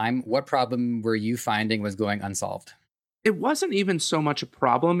that time, what problem were you finding was going unsolved? It wasn't even so much a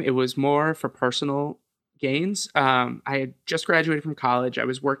problem. It was more for personal gains. I had just graduated from college. I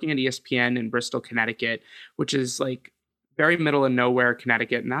was working at ESPN in Bristol, Connecticut, which is like very middle of nowhere,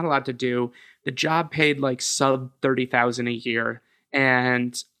 Connecticut, not a lot to do. The job paid like sub $30,000 a year.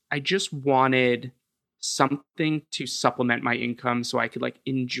 And I just wanted something to supplement my income so I could like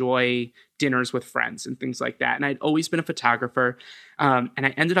enjoy dinners with friends and things like that. And I'd always been a photographer. And I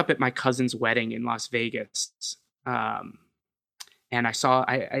ended up at my cousin's wedding in Las Vegas. And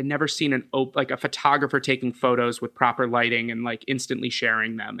I'd never seen a photographer taking photos with proper lighting and like instantly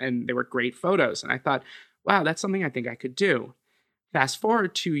sharing them. And they were great photos. And I thought, wow, that's something I think I could do. Fast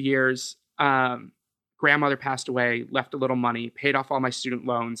forward 2 years, grandmother passed away, left a little money, paid off all my student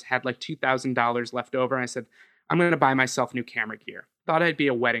loans, had like $2,000 left over. And I said, I'm going to buy myself new camera gear. Thought I'd be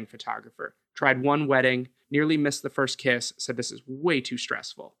a wedding photographer. Tried one wedding, nearly missed the first kiss, said, this is way too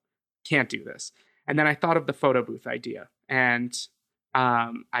stressful. Can't do this. And then I thought of the photo booth idea. And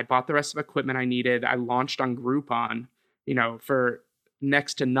I bought the rest of the equipment I needed. I launched on Groupon, for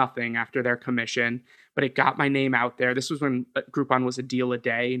next to nothing after their commission, but it got my name out there. This was when Groupon was a deal a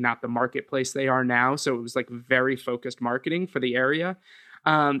day, not the marketplace they are now. So it was like very focused marketing for the area.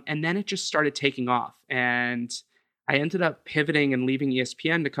 And then it just started taking off. And I ended up pivoting and leaving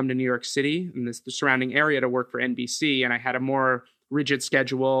ESPN to come to New York City and the surrounding area to work for NBC. And I had a more rigid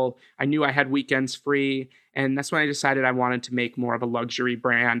schedule. I knew I had weekends free. And that's when I decided I wanted to make more of a luxury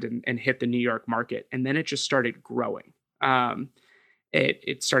brand and hit the New York market. And then it just started growing.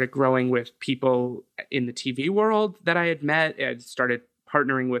 It started growing with people in the TV world that I had met. It started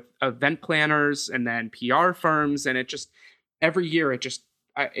partnering with event planners and then PR firms. And every year it just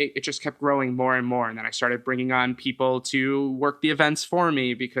kept growing more and more. And then I started bringing on people to work the events for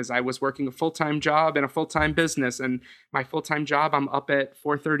me because I was working a full-time job and a full-time business. And my full-time job, I'm up at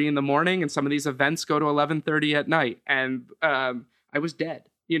 4:30 in the morning, and some of these events go to 11:30 at night. And I was dead,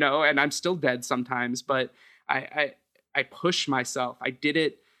 and I'm still dead sometimes, but I pushed myself. I did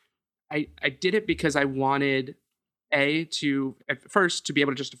it. I did it because I wanted at first to be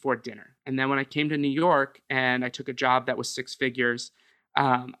able to just afford dinner. And then when I came to New York and I took a job that was 6 figures,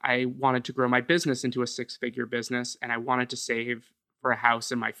 I wanted to grow my business into a 6-figure business, and I wanted to save for a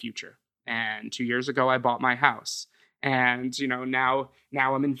house in my future. And 2 years ago, I bought my house. And, now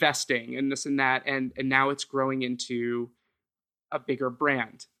I'm investing in this and that. And now it's growing into a bigger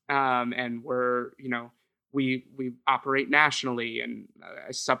brand. And we operate nationally, and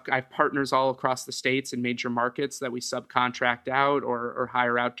I have partners all across the states in major markets that we subcontract out or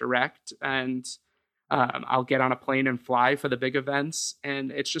hire out direct. And I'll get on a plane and fly for the big events.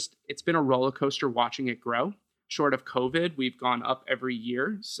 And it's been a roller coaster watching it grow. Short of COVID, we've gone up every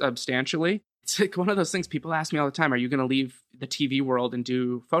year substantially. It's like one of those things people ask me all the time, are you going to leave the TV world and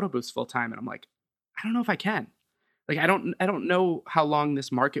do photo booths full time? And I'm like, I don't know if I can. Like, I don't know how long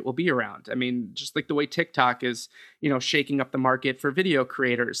this market will be around. I mean, just like the way TikTok is, shaking up the market for video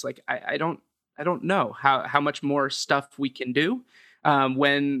creators. Like, I don't know how much more stuff we can do.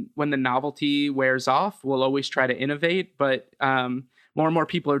 When the novelty wears off, we'll always try to innovate, but more and more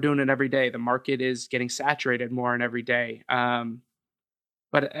people are doing it every day. The market is getting saturated more and every day.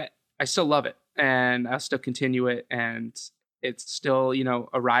 But I still love it, and I'll still continue it. And it's still,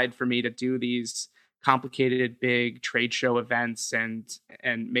 a ride for me to do these complicated, big trade show events and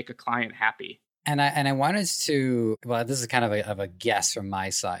make a client happy. And I wanted to, well, this is kind of a guess from my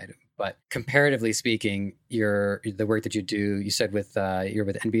side, but comparatively speaking, the work that you do, you said you're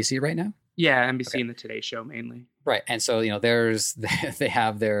with NBC right now? Yeah, NBC and the Today Show mainly. Right. And so, they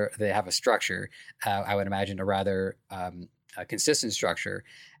have a structure, I would imagine a rather a consistent structure.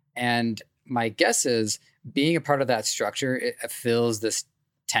 And my guess is being a part of that structure, it fills this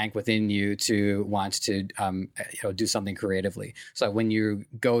tank within you to want to do something creatively. So when you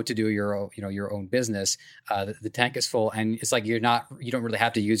go to do your own business, the tank is full, and it's like you don't really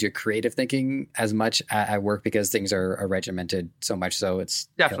have to use your creative thinking as much at work because things are regimented so much. So it's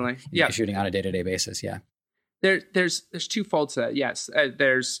definitely you're shooting on a day-to-day basis. Yeah. There's twofold to that. Yes,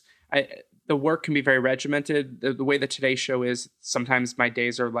 the work can be very regimented. The way the Today Show is, sometimes my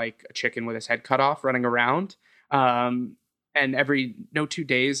days are like a chicken with his head cut off running around. And no 2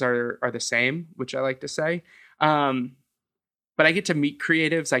 days are the same, which I like to say. But I get to meet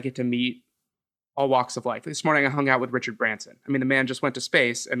creatives. I get to meet all walks of life. This morning I hung out with Richard Branson. I mean, the man just went to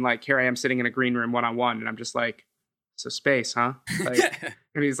space, and like, here I am sitting in a green room one-on-one, and I'm just like, so space, huh? Like,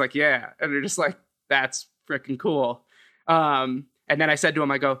 and he's like, yeah. And they're just like, that's freaking cool. And then I said to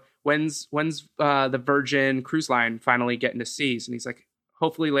him, I go, when's the Virgin Cruise Line finally getting to seas? And he's like,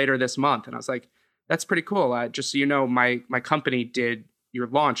 hopefully later this month. And I was like, that's pretty cool. Just so you know, my company did your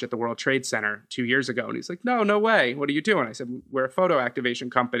launch at the World Trade Center 2 years ago. And he's like, no way. What are you doing? I said, we're a photo activation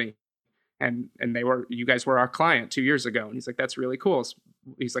company. And you guys were our client 2 years ago. And he's like, that's really cool.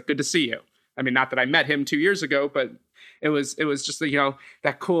 He's like, good to see you. I mean, not that I met him 2 years ago, but it was just,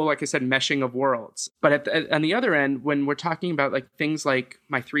 that cool, like I said, meshing of worlds. But on the other end, when we're talking about like things like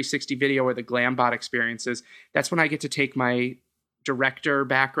my 360 video or the Glambot experiences, that's when I get to take my director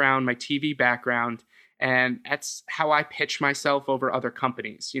background, my TV background, and that's how I pitch myself over other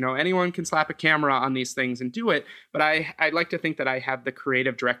companies. Anyone can slap a camera on these things and do it, but I like to think that I have the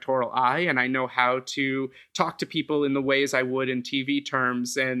creative directorial eye, and I know how to talk to people in the ways I would in TV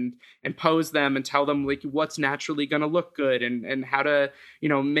terms, and pose them and tell them like what's naturally going to look good, and how to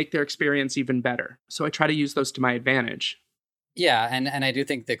make their experience even better. So I try to use those to my advantage. Yeah, and I do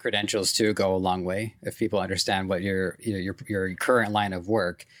think the credentials too go a long way if people understand what your current line of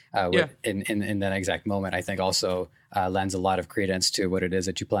work in that exact moment. I think also lends a lot of credence to what it is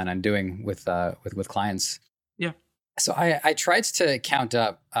that you plan on doing with clients. Yeah. So I tried to count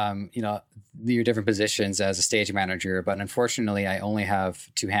up your different positions as a stage manager, but unfortunately I only have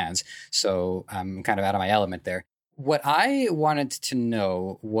two hands, so I'm kind of out of my element there. What I wanted to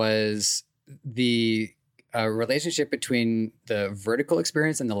know was the relationship between the vertical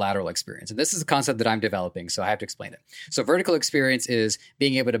experience and the lateral experience. And this is a concept that I'm developing, so I have to explain it. So vertical experience is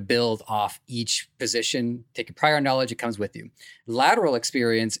being able to build off each position, taking prior knowledge, it comes with you. Lateral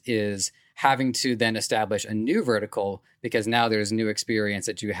experience is having to then establish a new vertical because now there's new experience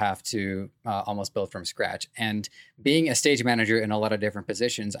that you have to almost build from scratch. And being a stage manager in a lot of different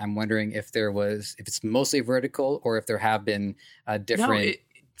positions, I'm wondering if it's mostly vertical or if there have been different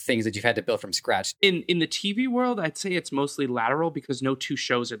things that you've had to build from scratch. In the TV world, I'd say it's mostly lateral because no two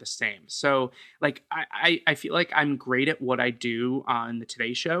shows are the same. So like I feel like I'm great at what I do on the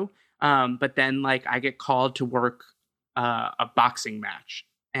Today Show. But then like I get called to work a boxing match,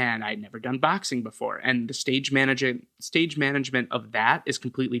 and I'd never done boxing before. And the stage management of that is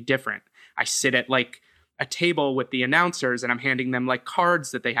completely different. I sit at like a table with the announcers, and I'm handing them like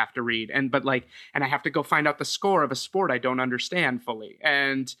cards that they have to read, and I have to go find out the score of a sport I don't understand fully,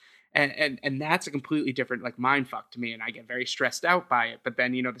 and that's a completely different like mind fuck to me, and I get very stressed out by it. But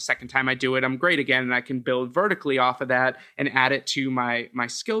then the second time I do it, I'm great again, and I can build vertically off of that and add it to my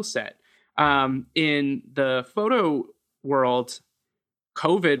skill set. In the photo world,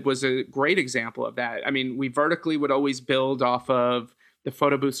 COVID was a great example of that. I mean, we vertically would always build off of the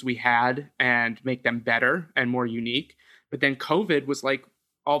photo booths we had and make them better and more unique. But then COVID was like,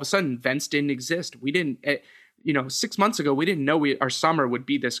 all of a sudden, events didn't exist. We didn't, 6 months ago, we didn't know our summer would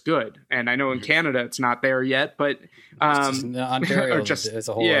be this good. And I know in Canada, it's not there yet, but Ontario, it's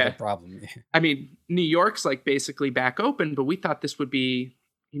a whole other problem. I mean, New York's like basically back open, but we thought this would be,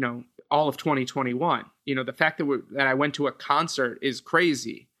 all of 2021. The fact that I went to a concert is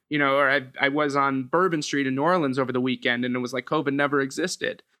crazy. Or I was on Bourbon Street in New Orleans over the weekend, and it was like COVID never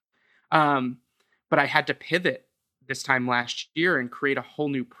existed. But I had to pivot this time last year and create a whole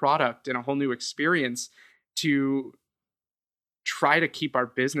new product and a whole new experience to try to keep our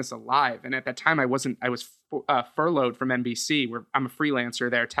business alive. And at that time, I was furloughed from NBC, where I'm a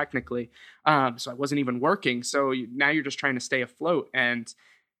freelancer there technically. So I wasn't even working. So now you're just trying to stay afloat. And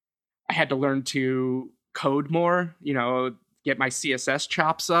I had to learn to code more, get my CSS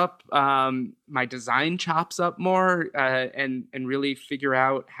chops up, my design chops up more, and really figure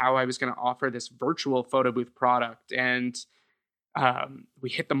out how I was going to offer this virtual photo booth product. And we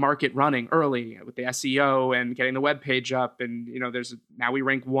hit the market running early with the SEO and getting the webpage up. And, now we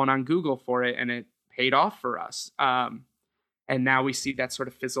rank 1 on Google for it, and it paid off for us. And now we see that sort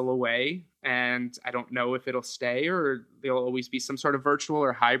of fizzle away. And I don't know if it'll stay or there'll always be some sort of virtual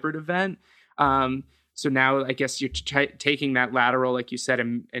or hybrid event. So now I guess you're taking that lateral, like you said,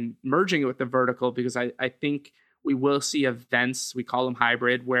 and merging it with the vertical, because I think we will see events, we call them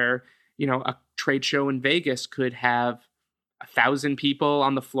hybrid, where, a trade show in Vegas could have 1,000 people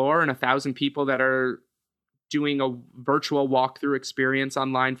on the floor and 1,000 people that are doing a virtual walkthrough experience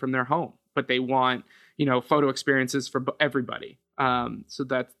online from their home, but they want, photo experiences for everybody. So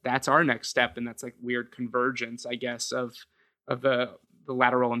that's our next step. And that's like weird convergence, I guess, of the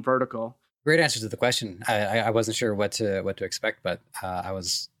lateral and vertical. Great answer to the question. I wasn't sure what to expect, but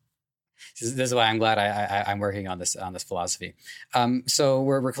this is why I'm glad I'm working on this philosophy. So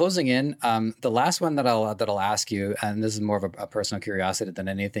we're closing in. The last one that I'll ask you, and this is more of a personal curiosity than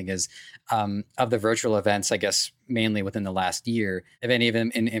anything, is of the virtual events, I guess mainly within the last year, if any of them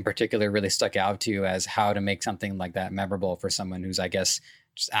in particular really stuck out to you as how to make something like that memorable for someone who's, I guess,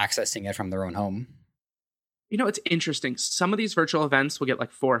 just accessing it from their own home. It's interesting. Some of these virtual events will get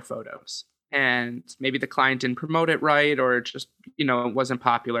like 4 photos, and maybe the client didn't promote it right, or it just, it wasn't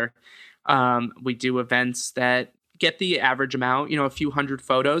popular. We do events that get the average amount, a few hundred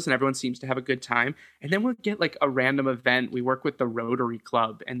photos, and everyone seems to have a good time. And then we'll get like a random event. We work with the Rotary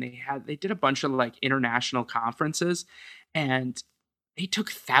Club, and they did a bunch of like international conferences, and they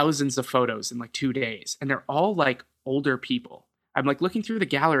took thousands of photos in like 2 days, and they're all like older people. I'm like looking through the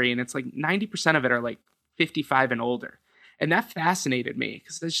gallery, and it's like 90% of it are like 55 and older. And that fascinated me,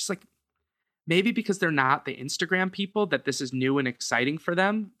 because it's just like, maybe because they're not the Instagram people, that this is new and exciting for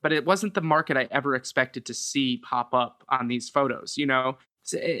them, but it wasn't the market I ever expected to see pop up on these photos.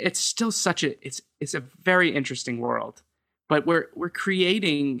 It's still it's a very interesting world, but we're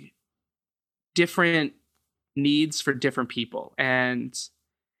creating different needs for different people. And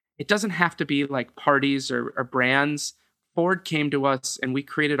it doesn't have to be like parties or brands. Ford came to us and we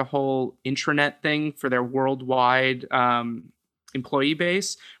created a whole intranet thing for their worldwide employee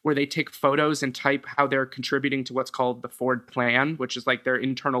base, where they take photos and type how they're contributing to what's called the Ford Plan, which is like their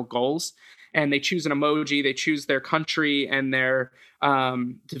internal goals. And they choose an emoji, they choose their country and their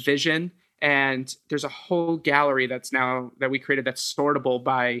division. And there's a whole gallery that we created that's sortable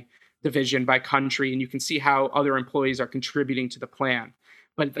by division, by country. And you can see how other employees are contributing to the plan.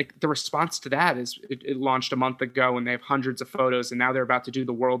 But like the response to that is it launched a month ago, and they have hundreds of photos, and now they're about to do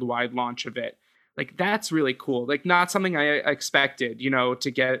the worldwide launch of it. Like, that's really cool. Like, not something I expected,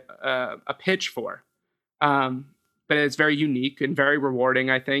 to get a pitch for. But it's very unique and very rewarding,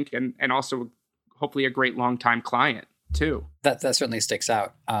 I think, and also hopefully a great long-time client too. That certainly sticks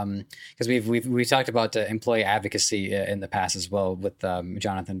out, because we've talked about employee advocacy in the past as well with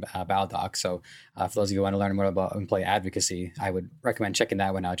Jonathan Baldock. So for those of you who want to learn more about employee advocacy, I would recommend checking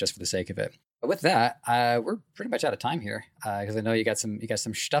that one out just for the sake of it. But with that, we're pretty much out of time here, because I know you got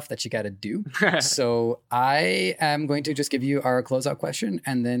some stuff that you got to do. So I am going to just give you our closeout question,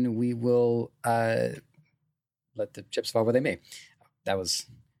 and then we will let the chips fall where they may. That was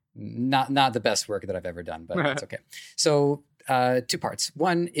not the best work that I've ever done, but it's okay. So 2 parts.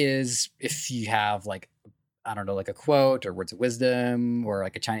 One is if you have like, I don't know, like a quote or words of wisdom or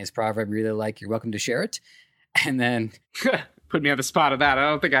like a Chinese proverb you really like, you're welcome to share it. And then put me on the spot of that. I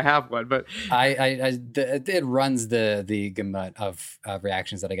don't think I have one, but it runs the gamut of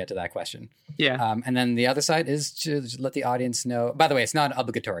reactions that I get to that question. Yeah. And then the other side is to let the audience know. By the way, it's not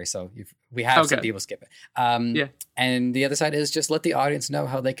obligatory, so we have some people skip it. Yeah. And the other side is just let the audience know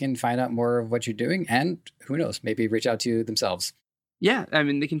how they can find out more of what you're doing, and who knows, maybe reach out to you themselves. Yeah, I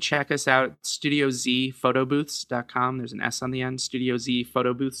mean, they can check us out at studiozphotobooths.com. There's an S on the end,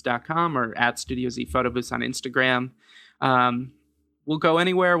 studiozphotobooths.com, or at studiozphotobooths on Instagram. We'll go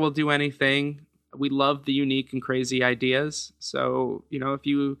anywhere. We'll do anything. We love the unique and crazy ideas. So, if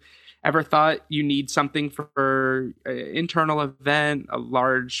you ever thought you need something for an internal event, a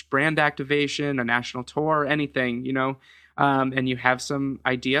large brand activation, a national tour, anything, and you have some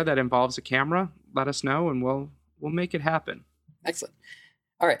idea that involves a camera, let us know and we'll make it happen. Excellent.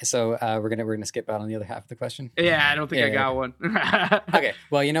 All right, so we're gonna skip out on the other half of the question. Yeah, I don't think I got one. Okay,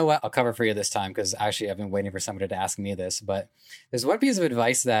 well, you know what? I'll cover for you this time, because actually I've been waiting for somebody to ask me this. But there's one piece of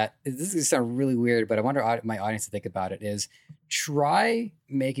advice that this is gonna sound really weird, but I wonder my audience to think about it is try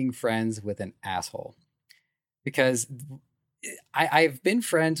making friends with an asshole, because I've been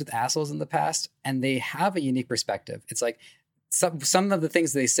friends with assholes in the past, and they have a unique perspective. It's like, some of the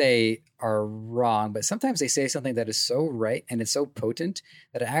things they say are wrong, but sometimes they say something that is so right and it's so potent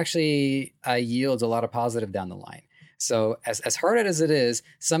that it actually yields a lot of positive down the line. So as hard as it is,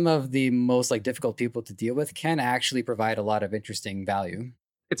 some of the most like difficult people to deal with can actually provide a lot of interesting value.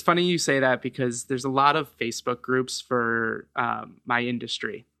 It's funny you say that, because there's a lot of Facebook groups for my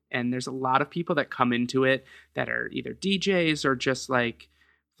industry, and there's a lot of people that come into it that are either DJs or just like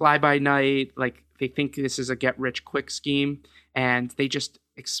fly by night, like They think this is a get rich quick scheme, and they just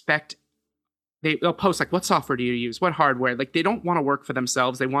expect. They'll post like, what software do you use? What hardware? Like, they don't want to work for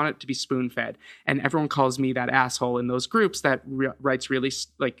themselves. They want it to be spoon fed. And everyone calls me that asshole in those groups that writes really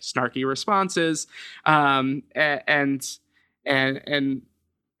like snarky responses. And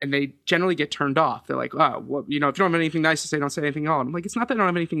they generally get turned off. They're like, oh, well, if you don't have anything nice to say, don't say anything at all. And I'm like, it's not that I don't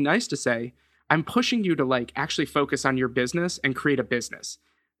have anything nice to say. I'm pushing you to like actually focus on your business and create a business.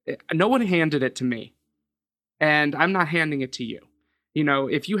 No one handed it to me, and I'm not handing it to you.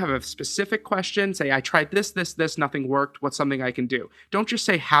 If you have a specific question, say, I tried this, nothing worked. What's something I can do? Don't just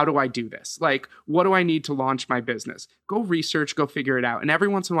say, how do I do this? Like, what do I need to launch my business? Go research, go figure it out. And every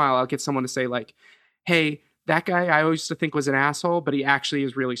once in a while, I'll get someone to say like, hey, that guy I always used to think was an asshole, but he actually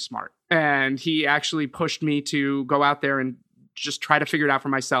is really smart. And he actually pushed me to go out there and just try to figure it out for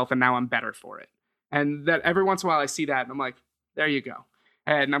myself. And now I'm better for it. And that every once in a while I see that and I'm like, there you go.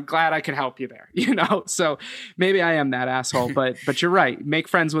 And I'm glad I could help you there, So maybe I am that asshole, but you're right. Make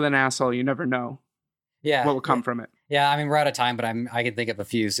friends with an asshole. You never know what will come from it. Yeah, I mean, we're out of time, but I can think of a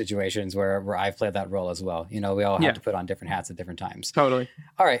few situations where I've played that role as well. We all have to put on different hats at different times. Totally.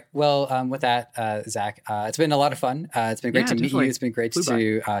 All right. Well, with that, Zach, it's been a lot of fun. It's been great to meet you. It's been great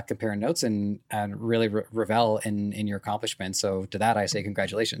to compare notes and really revel in your accomplishments. So to that, I say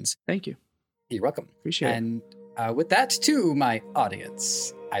congratulations. Thank you. You're welcome. Appreciate it. And with that, to my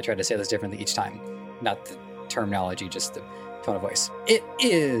audience, I try to say this differently each time. Not the terminology, just the tone of voice. It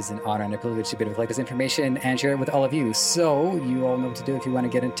is an honor and a privilege to be able to collect this information and share it with all of you. So you all know what to do if you want to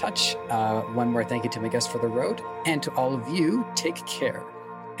get in touch. One more thank you to my guests for the road. And to all of you, take care.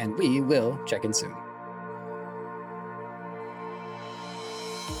 And we will check in soon.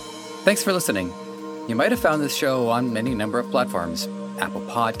 Thanks for listening. You might have found this show on any number of platforms. Apple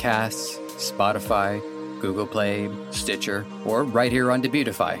Podcasts, Spotify, Google Play, Stitcher, or right here on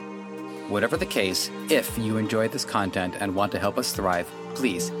Debutify. Whatever the case, if you enjoyed this content and want to help us thrive,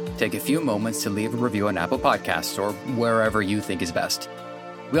 please take a few moments to leave a review on Apple Podcasts or wherever you think is best.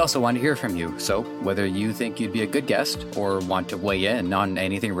 We also want to hear from you, so whether you think you'd be a good guest or want to weigh in on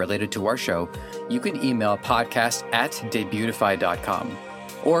anything related to our show, you can email podcast@debutify.com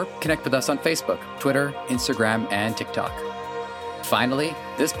or connect with us on Facebook, Twitter, Instagram, and TikTok. Finally,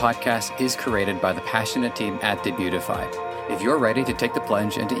 this podcast is created by the passionate team at Debutify. If you're ready to take the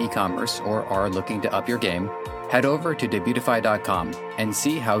plunge into e-commerce or are looking to up your game, head over to Debutify.com and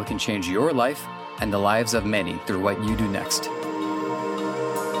see how it can change your life and the lives of many through what you do next.